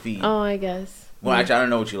like to feed. Oh, I guess. Well, actually, I don't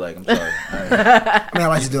know what you like. I'm sorry. I mean, I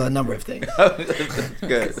like to do a number of things.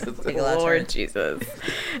 Good. Lord Jesus.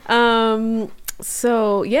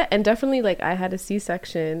 So yeah, and definitely like I had a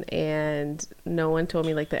C-section, and no one told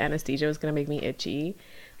me like the anesthesia was gonna make me itchy.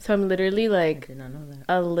 So I'm literally like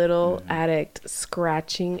a little addict,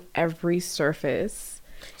 scratching every surface.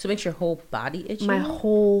 So it makes your whole body itchy? My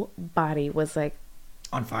whole body was like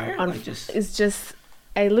on fire. It's just.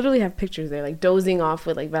 I literally have pictures there, like dozing off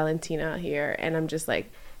with like Valentina here, and I'm just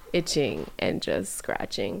like itching and just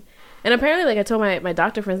scratching. And apparently, like I told my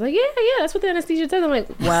doctor friends, like, yeah, that's what the anesthesia does. I'm like,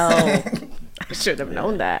 well, I should have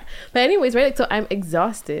known that. But anyways, right? Like, so I'm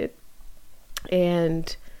exhausted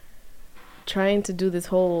and trying to do this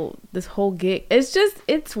whole gig.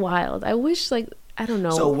 It's wild. I wish like I don't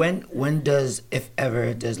know. So when does, if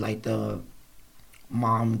ever, does like the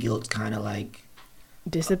mom guilt kind of like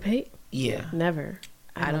dissipate? Yeah. Never.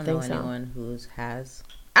 I don't know think so. anyone who's has.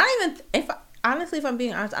 I don't even honestly, if I'm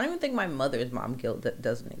being honest, I don't even think my mother's mom guilt that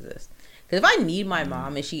doesn't exist. Because if I need my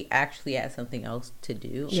mom and she actually has something else to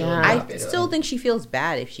do, Yeah. I still think she feels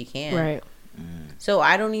bad if she can. Right. So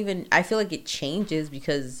I feel like it changes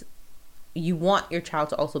because you want your child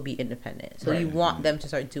to also be independent. So you want them to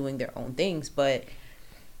start doing their own things. But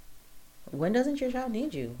when doesn't your child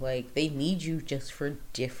need you? Like, they need you just for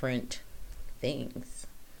different things.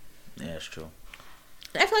 Yeah, it's true.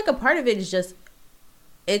 I feel like a part of it is just,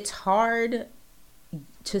 it's hard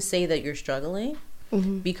to say that you're struggling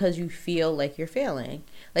because you feel like you're failing.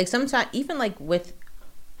 Like sometimes, even like with,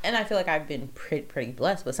 and I feel like I've been pretty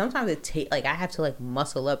blessed, but sometimes I have to like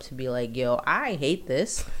muscle up to be like, yo, I hate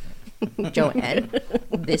this, Joanne.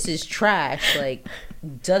 This is trash. Like,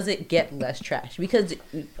 does it get less trash? Because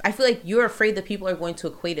I feel like you're afraid that people are going to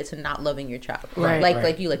equate it to not loving your child. Right.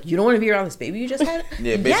 Like you don't want to be around this baby you just had.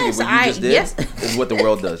 Yeah, basically what you just did is what the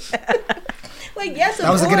world does. Like, yes, of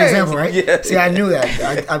That was course. a good example, right? Yeah. See, I knew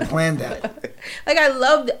that. I planned that. Like,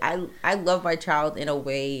 I love my child in a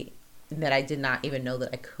way that I did not even know that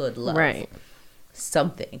I could love. Right.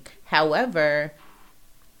 Something. However,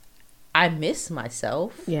 I miss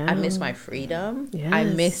myself. Yeah. I miss my freedom. Yes. I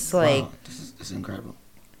miss like Wow, this is incredible.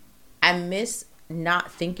 I miss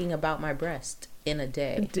not thinking about my breast in a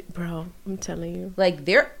day. Bro, I'm telling you. Like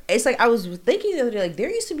it's like I was thinking the other day, like there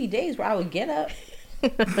used to be days where I would get up,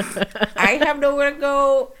 I have nowhere to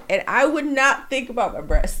go, and I would not think about my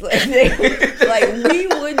breasts. Like we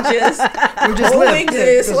would just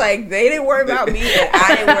coexist. Like they didn't worry about me, and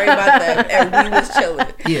I didn't worry about them, and we was chilling.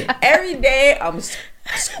 Yeah. Every day I'm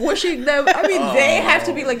squishing them. I mean, they have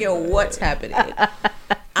to be like, yo, what's happening?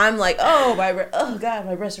 I'm like, oh god,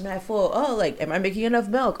 my breasts are mad full. Oh, like, am I making enough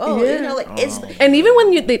milk? Oh, Yeah. you know, like it's. And even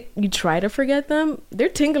when you try to forget them, they're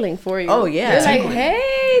tingling for you. Oh yeah, They're like,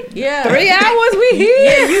 hey, yeah, 3 hours we here.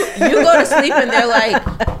 Yeah, you go to sleep and they're like,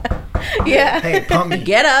 Yeah. Hey, pump me.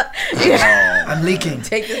 get up, I'm leaking.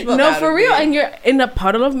 take this milk No, out for of real, me. and you're in a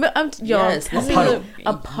puddle of milk. Yes, this a puddle. is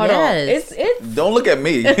a puddle. Yes. It's Don't look at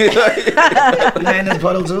me. You in this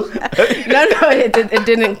puddle too? no, it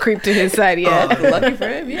didn't creep to his side yet. Lucky for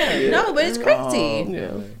him, yeah. No, but it's crazy.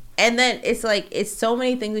 Yeah. And then it's like, it's so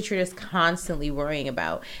many things that you're just constantly worrying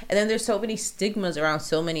about. And then there's so many stigmas around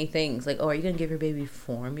so many things. Like, oh, are you going to give your baby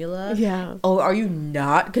formula? Yeah. Oh, are you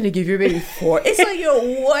not going to give your baby formula? It's like,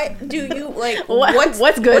 yo, what do you, like,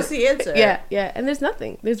 What's good? What's the answer? Yeah. And there's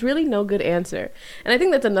nothing. There's really no good answer. And I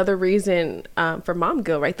think that's another reason for mom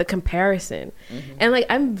guilt, right? The comparison. And like,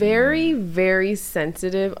 I'm very, very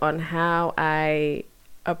sensitive on how I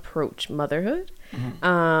approach motherhood.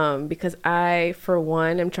 Because I, for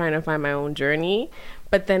one, am trying to find my own journey,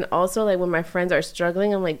 but then also like when my friends are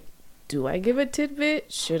struggling, I'm like, do I give a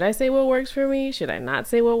tidbit? Should I say what works for me? Should I not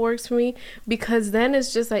say what works for me? Because then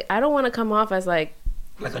it's just like, I don't want to come off as like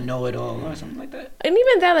Like a know-it-all or something like that? and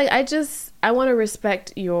even that, like, I want to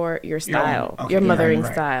respect your style, okay, your yeah, mothering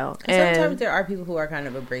right. style. And sometimes And there are people who are kind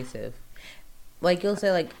of abrasive. Like, you'll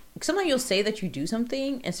say, like, sometimes you'll say that you do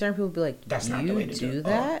something, and certain people will be like, That's not you the way to do it.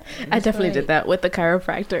 that? I definitely did that with the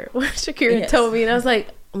chiropractor. When Shakira Yes. told me, and I was like,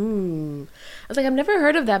 I've never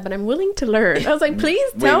heard of that, but I'm willing to learn. I was like, please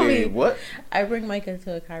tell me. What? I bring Micah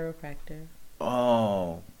to a chiropractor.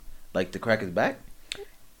 Oh, like the crack is back?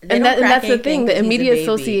 They And don't crack that's the anything thing. The 'cause he's a immediate baby.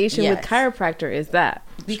 association with Yes. chiropractor is that.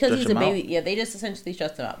 Because Stretch he's a him baby. out? Yeah, they just essentially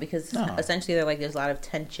stress them out because Oh. essentially they're like, there's a lot of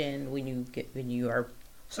tension when you are.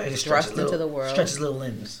 So he just Thrust stretches into the world. Stretches little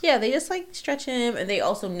limbs. Yeah, they just like stretch him, and they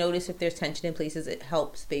also notice if there's tension in places. It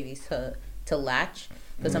helps babies to latch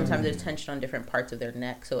because sometimes there's tension on different parts of their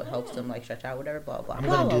neck, so it helps them like stretch out, whatever. Blah blah. I'm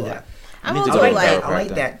blah, gonna blah, do blah. that. I'm I need to also go I like like that.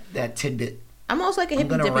 I like that tidbit. I'm also like a I'm hippy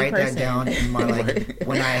gonna dippy write person. that down in my like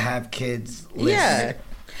when I have kids list. Yeah.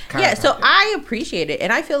 Yeah, so I appreciate it,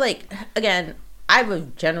 and I feel like, again, I have a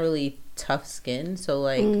generally tough skin, so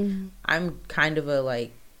like I'm kind of a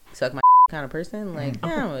like suck my kind of person. Like, I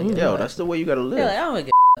don't really give a Yo, fuck. that's the way you gotta live. Yeah, like, I don't really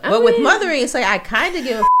give a fuck. But with mothering, it's like I kind of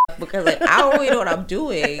give a fuck because like I don't really know what I'm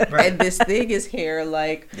doing, and this thing is here.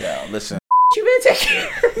 Like, Yeah, listen, you better take care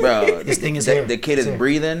of me. bro. This thing is the, here. the kid It's is here.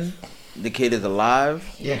 breathing. The kid is alive.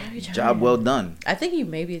 Yeah. Job well done. I think he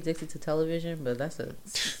may be addicted to television, but that's a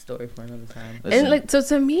story for another time. Listen, And like, so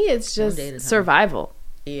to me, it's One just day at a time. survival.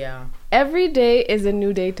 Yeah. Every day is a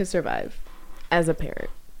new day to survive as a parent.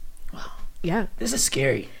 Yeah, This is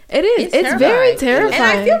scary. it is. It's terrifying. very terrifying.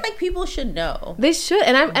 And I feel like people should know. they should,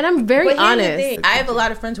 and I'm very But here's the honest. thing, I have a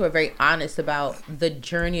lot of friends who are very honest about the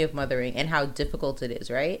journey of mothering and how difficult it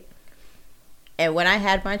is, right? And when I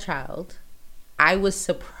had my child, I was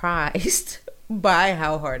surprised by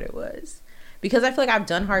how hard it was. Because I feel like I've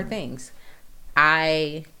done hard things.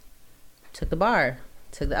 I took the bar,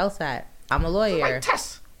 took the LSAT. I'm a lawyer. Like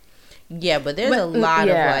tests. Yeah, but there's a lot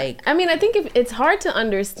of like. I mean, I think if it's hard to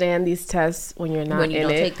understand these tests when you're not when you in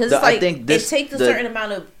don't it. take, because I like think it takes a certain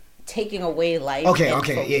amount of taking away life. Okay, and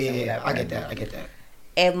okay, focus on yeah. whatever. I get that.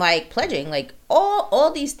 And like pledging, like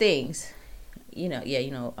all these things.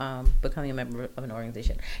 Becoming a member of an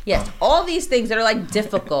organization. Yes, all these things that are like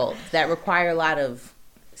difficult, that require a lot of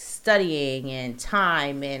studying and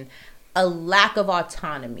time and a lack of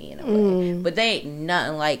autonomy in a way. But they ain't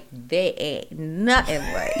nothing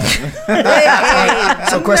like.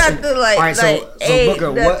 So question. Nothing like, all right, so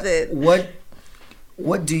Booker, nothing.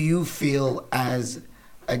 what do you feel as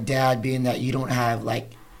a dad, being that you don't have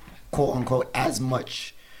like quote unquote as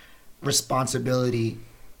much responsibility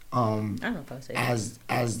I don't know if I would say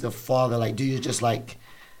as the father? Like, do you just like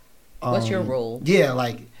what's your role? Yeah,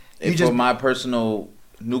 like you for my personal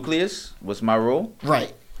nucleus, what's my role?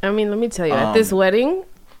 Right. I mean, let me tell you, at this wedding,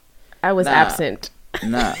 I was absent.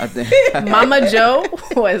 Nah, I think Mama Joe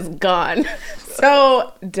was gone.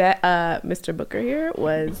 So, Mr. Booker here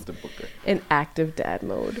was in active dad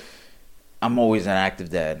mode. I'm always an active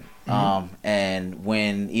dad. And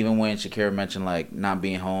when Shakira mentioned like not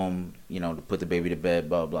being home, to put the baby to bed,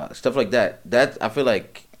 blah blah, stuff like that. That I feel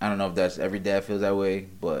like, I don't know if that's every dad feels that way,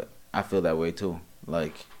 but I feel that way too.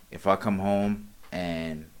 Like if I come home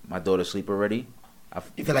and my daughter's asleep already,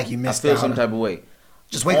 You feel like you missed I feel out. some type of way.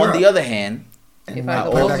 Just wake her On up. the other hand, If I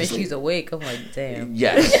go home and she's awake, I'm like, damn.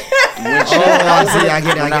 yes. I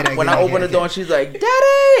get it. When I open the door and she's like,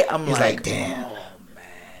 "Daddy," I'm He's like, like, damn.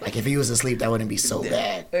 Like if he was asleep, that wouldn't be so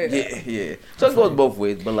bad. yeah. So it goes both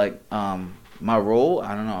ways, but like, my role,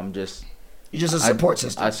 I don't know. I'm just. You're just a support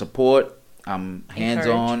system. I support. I'm hands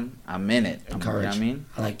on. I'm in it. You know what I mean?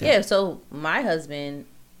 I like that. Yeah, so my husband,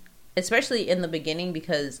 especially in the beginning,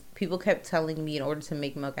 because people kept telling me in order to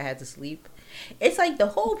make milk I had to sleep. It's like the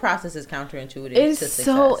whole process is counterintuitive to success.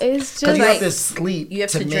 It's Because just you like have to sleep. you have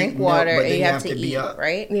to make drink milk, water but and then you have to be eat, up.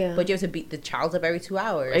 right? Yeah. But you have to be, the child's up every 2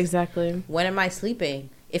 hours. exactly. When am I sleeping?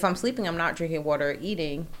 If I'm sleeping, I'm not drinking water or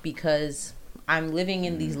eating because I'm living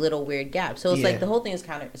in these little weird gaps. So it's like the whole thing is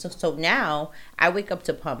so now I wake up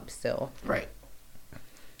to pump still. Right.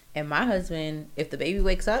 And my husband, if the baby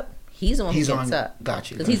wakes up, he's the one who gets up. Got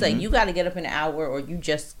you. Because he's like, you got to get up in an hour, or you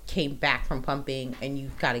just came back from pumping and you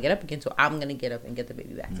got to get up again. So I'm going to get up and get the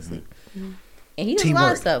baby back to sleep. And he does a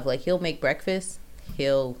lot of stuff. Like he'll make breakfast.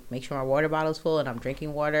 He'll make sure my water bottle's full and I'm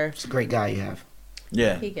drinking water. It's a great guy you have.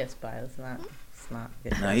 Yeah. He gets by. It's not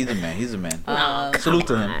good. Nah, he's a man. He's a man. Um, Salute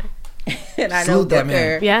to him. And I know Salute that Booker.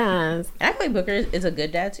 man. Yes. And I feel like Booker is a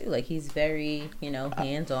good dad too. Like he's very,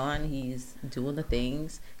 hands on. He's doing the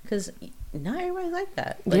things because not everybody's like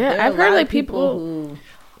that. Like, Yeah, there are I've a heard lot like of people people. who.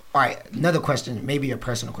 All right, another question, maybe a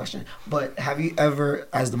personal question, but have you ever,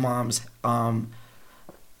 as the moms,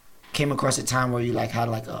 came across a time where you like had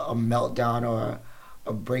like a meltdown or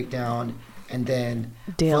a breakdown, and then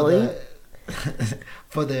Daily?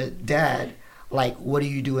 for the dad, like what do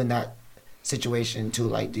you do in that situation too?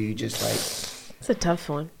 Like, do you just like? It's a tough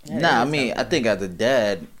one. Nah, I mean, I think as a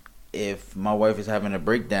dad, if my wife is having a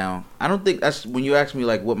breakdown, I don't think that's when you ask me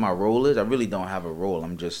like what my role is. I really don't have a role.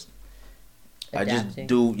 I just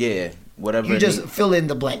do whatever. You just fill in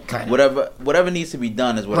the blank, kind of. Whatever needs to be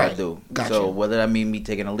done is what I Right. do. Gotcha. So whether that mean me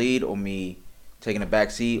taking a lead or me taking a back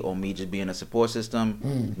seat or me just being a support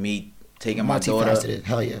system, me taking my daughter,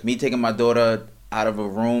 hell yeah, me taking my daughter out of a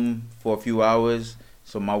room for a few hours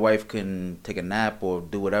so my wife can take a nap or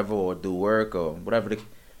do whatever or do work or whatever.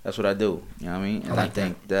 That's what I do. You know what I mean? And I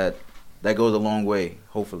think that goes a long way,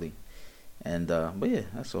 hopefully. And but yeah,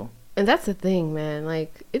 that's all. And that's the thing, man.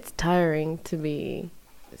 Like, it's tiring to be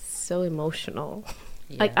so emotional.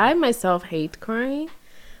 Yeah. Like, I myself hate crying,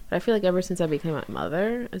 but I feel like ever since I became a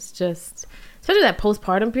mother, it's just, especially that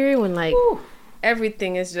postpartum period when like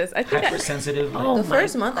everything is just, I think hypersensitive. The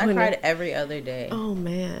first month I cried every other day. Oh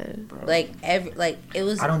man. Like it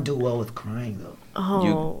was. I don't do well with crying though.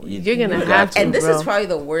 Oh, You- you're gonna you have got to. And this bro. is probably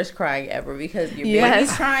the worst crying ever because your Yes.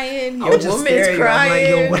 baby's crying, I your would just woman's stare at you.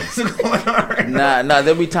 crying. I'm like, yo, what's going on right now? Nah,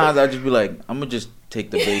 there'll be times I'll just be like, I'm gonna just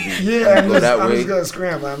take the baby. Yeah, and go that I'm way. just gonna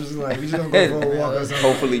scramble. I'm just like, we just gonna go for a walk or something.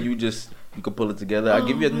 Hopefully you can pull it together. I'll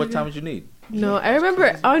give you as much time as you need. No, I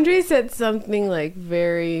remember Andre said something like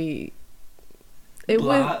very. It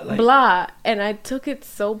Blah, was like- blah, and I took it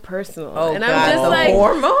so personal. Oh, and God, I'm just the like,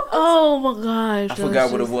 hormones? oh my gosh, I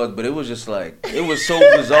forgot what it was, but it was just like, it was so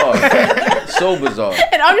bizarre. So bizarre.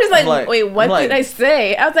 And I'm just like, wait, what I'm did like- I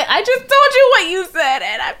say? I was like, I just told you what you said,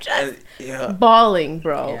 and I'm just Yeah. bawling,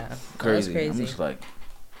 bro. Yeah, Crazy. That was I'm crazy. just like,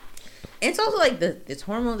 It's also like it's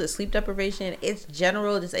hormones, the sleep deprivation. It's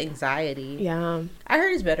general just anxiety. Yeah. I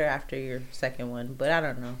heard it's better after your second one, but I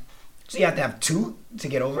don't know. So you have to have 2 to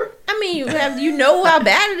get over it? I mean, you know how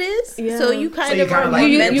bad it is, Yeah. so you kind of are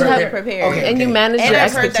like mentally prepared. Okay, and you manage And your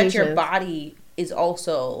I've heard expectations. that your body is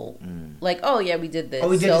also like, oh yeah, we did this. Oh,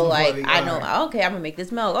 we did so this like, before, I know. Okay, I'm gonna make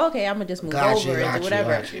this milk. Okay, I'm gonna just move over and do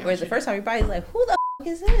whatever. Whereas the first time, your body's like, who the f-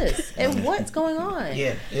 is this? And what's going on?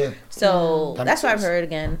 Yeah. So That that's makes what I've sense. heard.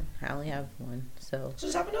 Again, I only have one, so So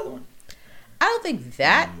just have another one. I don't think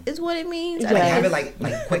that is what it means. Like I have it think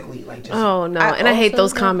like quickly, like just. Oh no, I and I hate also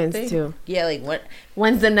those don't comments think- too. Yeah, like what?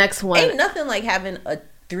 When's the next one? Ain't nothing like having a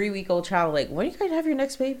 3-week-old child. Like, when are you guys have your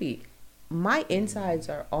next baby? My insides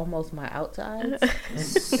are almost my outsides.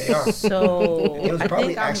 They are. So It was I probably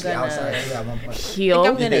think I'm actually gonna, outside too at one point. I think Heal.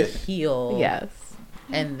 I'm gonna Yeah. heal. Yes.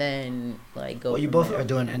 And then like go. Well, you from both there. are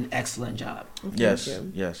doing an excellent job. Yes,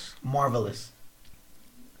 you. yes. Marvelous.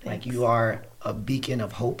 Like Thanks. you are a beacon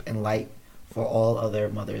of hope and light for all other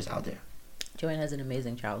mothers out there. Joanne has an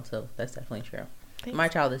amazing child, so that's definitely true. Thanks. My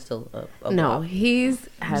child is still a No, bop. he's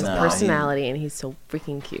has No, personality and he's so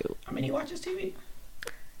freaking cute. I mean, he watches TV.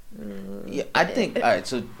 Yeah, I think. All right,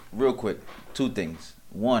 so real quick, 2 things.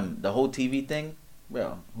 One, the whole TV thing,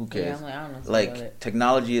 bro. Who Yeah, cares? I'm like, I don't know. something about Like it.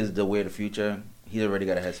 technology is the way of the future. He's already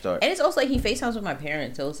got a head start. And it's also like he FaceTimes with my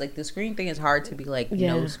parents, so it's like the screen thing is hard to be like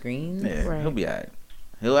Yeah. no screen. Yeah, Right. he'll be alright.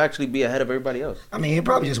 He'll actually be ahead of everybody else. I mean, he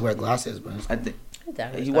probably just wear glasses, but it's I think I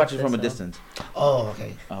doubt it, he watches so. from a distance. oh,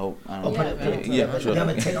 okay. I hope. I Oh, don't put know. it, put it, Yeah, put sure. it. Have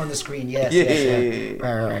a tint on the screen. Yes, Yeah, yes, yeah, yes. yeah,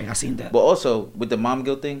 yeah. Right. I seen that. But also with the mom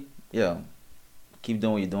guilt thing, yo, keep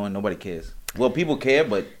doing what you're doing. Nobody cares. Well, people care,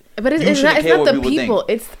 but But it's, You it's shouldn't not. It's care not what the people think. people.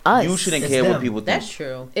 It's us. you shouldn't It's care what them. people think. That's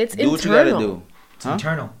true. It's Do what you gotta internal. do. It's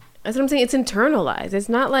internal. That's what I'm saying. It's internalized. It's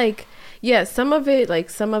not like, yeah, some of it,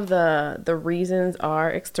 like some of the reasons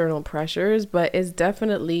are external pressures, but it's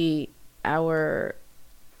definitely our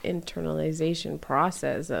internalization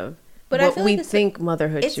process of But I what feel we like it's think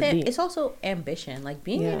motherhood It's should be. it's also ambition. Like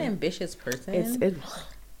being an Yeah. ambitious person It's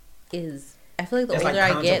is. I feel like the It's like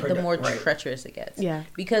older I get, the more right. treacherous it gets. yeah.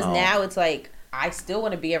 Because Oh. now it's like I still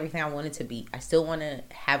want to be everything I wanted to be. I still want to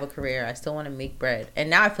have a career. I still want to make bread. And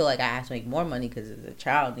now I feel like I have to make more money because the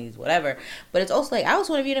child needs whatever. But it's also like I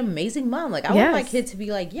also want to be an amazing mom. Like I want my Yes. kid to be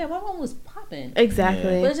like, yeah, my mom was popping.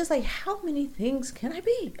 Exactly. But it's just like, how many things can I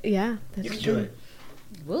be? Yeah. That's You can true. do it.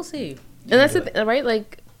 We'll see. You And that's can the do thing, right?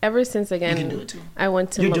 Like ever since it. You again, can do it too. I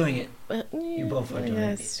went to You're doing it. You both are doing it.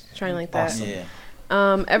 Yes, trying like that. Awesome.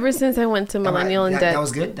 Yeah. Ever since I went to Millennial in that, Debt. that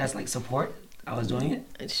was good. That's like support. I was doing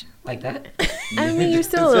it like that. I mean, you're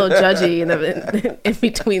still a little judgy in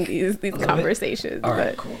between these little bit? conversations, All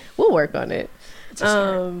right, but cool. we'll work on it. It's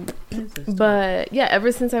a start. But yeah,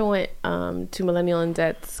 ever since I went to Millennial in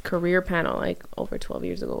Debt's career panel, like over 12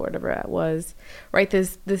 years ago, whatever that was, right?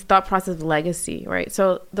 This thought process of legacy, right?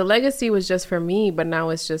 So the legacy was just for me, but now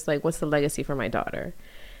it's just like, what's the legacy for my daughter?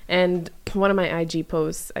 And one of my IG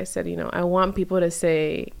posts, I said, I want people to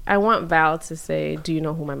say, I want Val to say, do you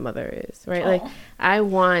know who my mother is, right? Like, I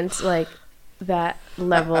want like that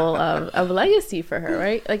level of legacy for her,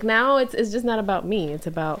 right? Like now it's just not about me, it's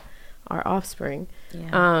about our offspring.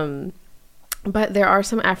 Yeah. But there are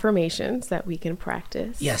some affirmations that we can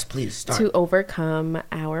practice. Yes, please start. To overcome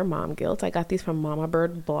our mom guilt. I got these from Mama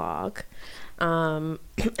Bird blog. And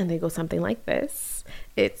they go something like this.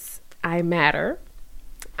 It's, I matter.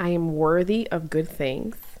 I am worthy of good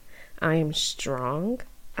things. I am strong.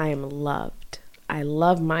 I am loved. I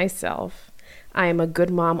love myself. I am a good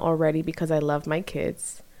mom already because I love my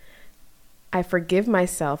kids. I forgive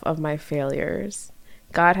myself of my failures.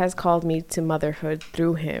 God has called me to motherhood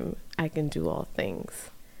through him. I can do all things.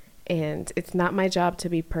 And it's not my job to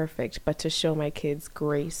be perfect, but to show my kids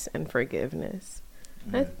grace and forgiveness.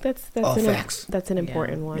 That's All an, facts. That's an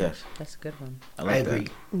important one. Yes. That's a good one. I I like agree.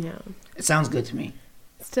 that. Yeah. It sounds good to me.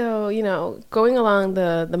 So, going along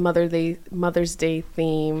the Mother's Day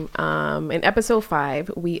theme, in episode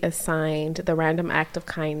 5, we assigned the random act of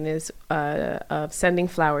kindness of sending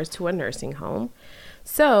flowers to a nursing home.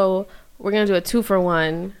 So we're going to do a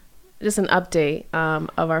 2-for-1, just an update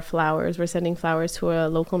of our flowers. We're sending flowers to a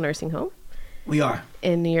local nursing home We are.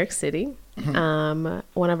 in New York City. One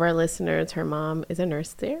of our listeners, her mom is a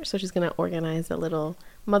nurse there, so she's going to organize a little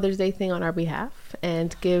Mother's Day thing on our behalf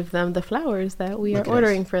and give them the flowers that we Look are at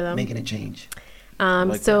ordering us, for them. Making a change.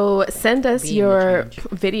 like So send us Being your the change.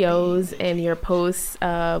 videos and your posts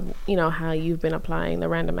of, how you've been applying the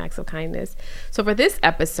random acts of kindness. So for this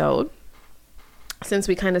episode, since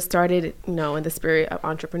we kind of started, in the spirit of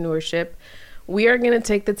entrepreneurship, we are going to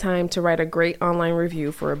take the time to write a great online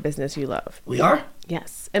review for a business you love. We are?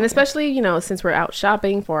 Yes. And especially, you know, since we're out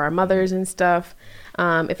shopping for our mothers and stuff,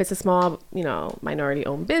 if it's a small, you know, minority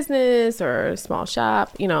owned business or a small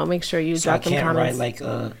shop, you know, make sure you So I drop them can't comments. write like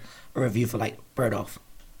a review for like Bird Off.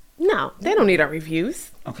 No, they don't need our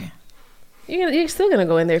reviews. Okay. You're still going to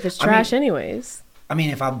go in there if it's trash anyways. I mean,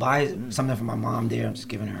 if I buy something for my mom there, I'm just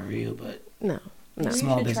giving her a review, but No. You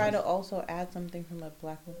Small should try business. to also add something from a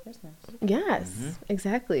Black-owned business. Yes,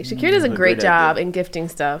 exactly. Shakira does a Great great job idea. in gifting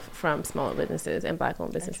stuff from small businesses and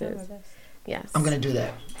Black-owned I try my businesses. best. Yes. I'm going to do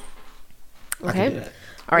that. I Okay. can do that.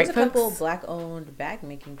 All right, There's a couple folks. Black-owned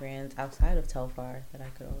bag-making brands outside of Telfar that I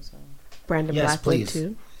could also. Brandon Yes, Blackwood please.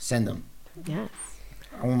 too. Send them. Yes,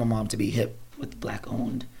 I want my mom to be hip with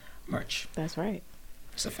Black-owned merch. that's right.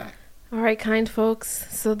 It's a fact. All right, kind folks.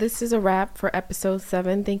 So this is a wrap for episode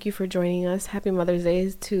 7. Thank you for joining us. Happy Mother's Day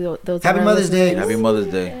to those. Happy of our Mother's Day. listeners Happy Mother's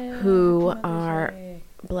Day. who are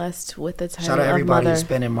blessed with the title Shout out of everybody mother. who's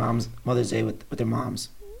spending Mother's Day with their moms.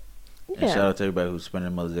 And shout Yeah. out to everybody who's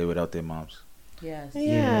spending Mother's Day without their moms. Yes.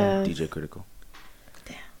 Yeah. DJ Critical.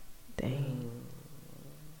 Dang.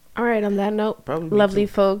 All right. On that note, Probably me lovely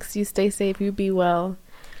too. folks, you stay safe. You be well.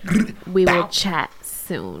 We will chat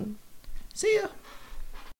soon. See ya.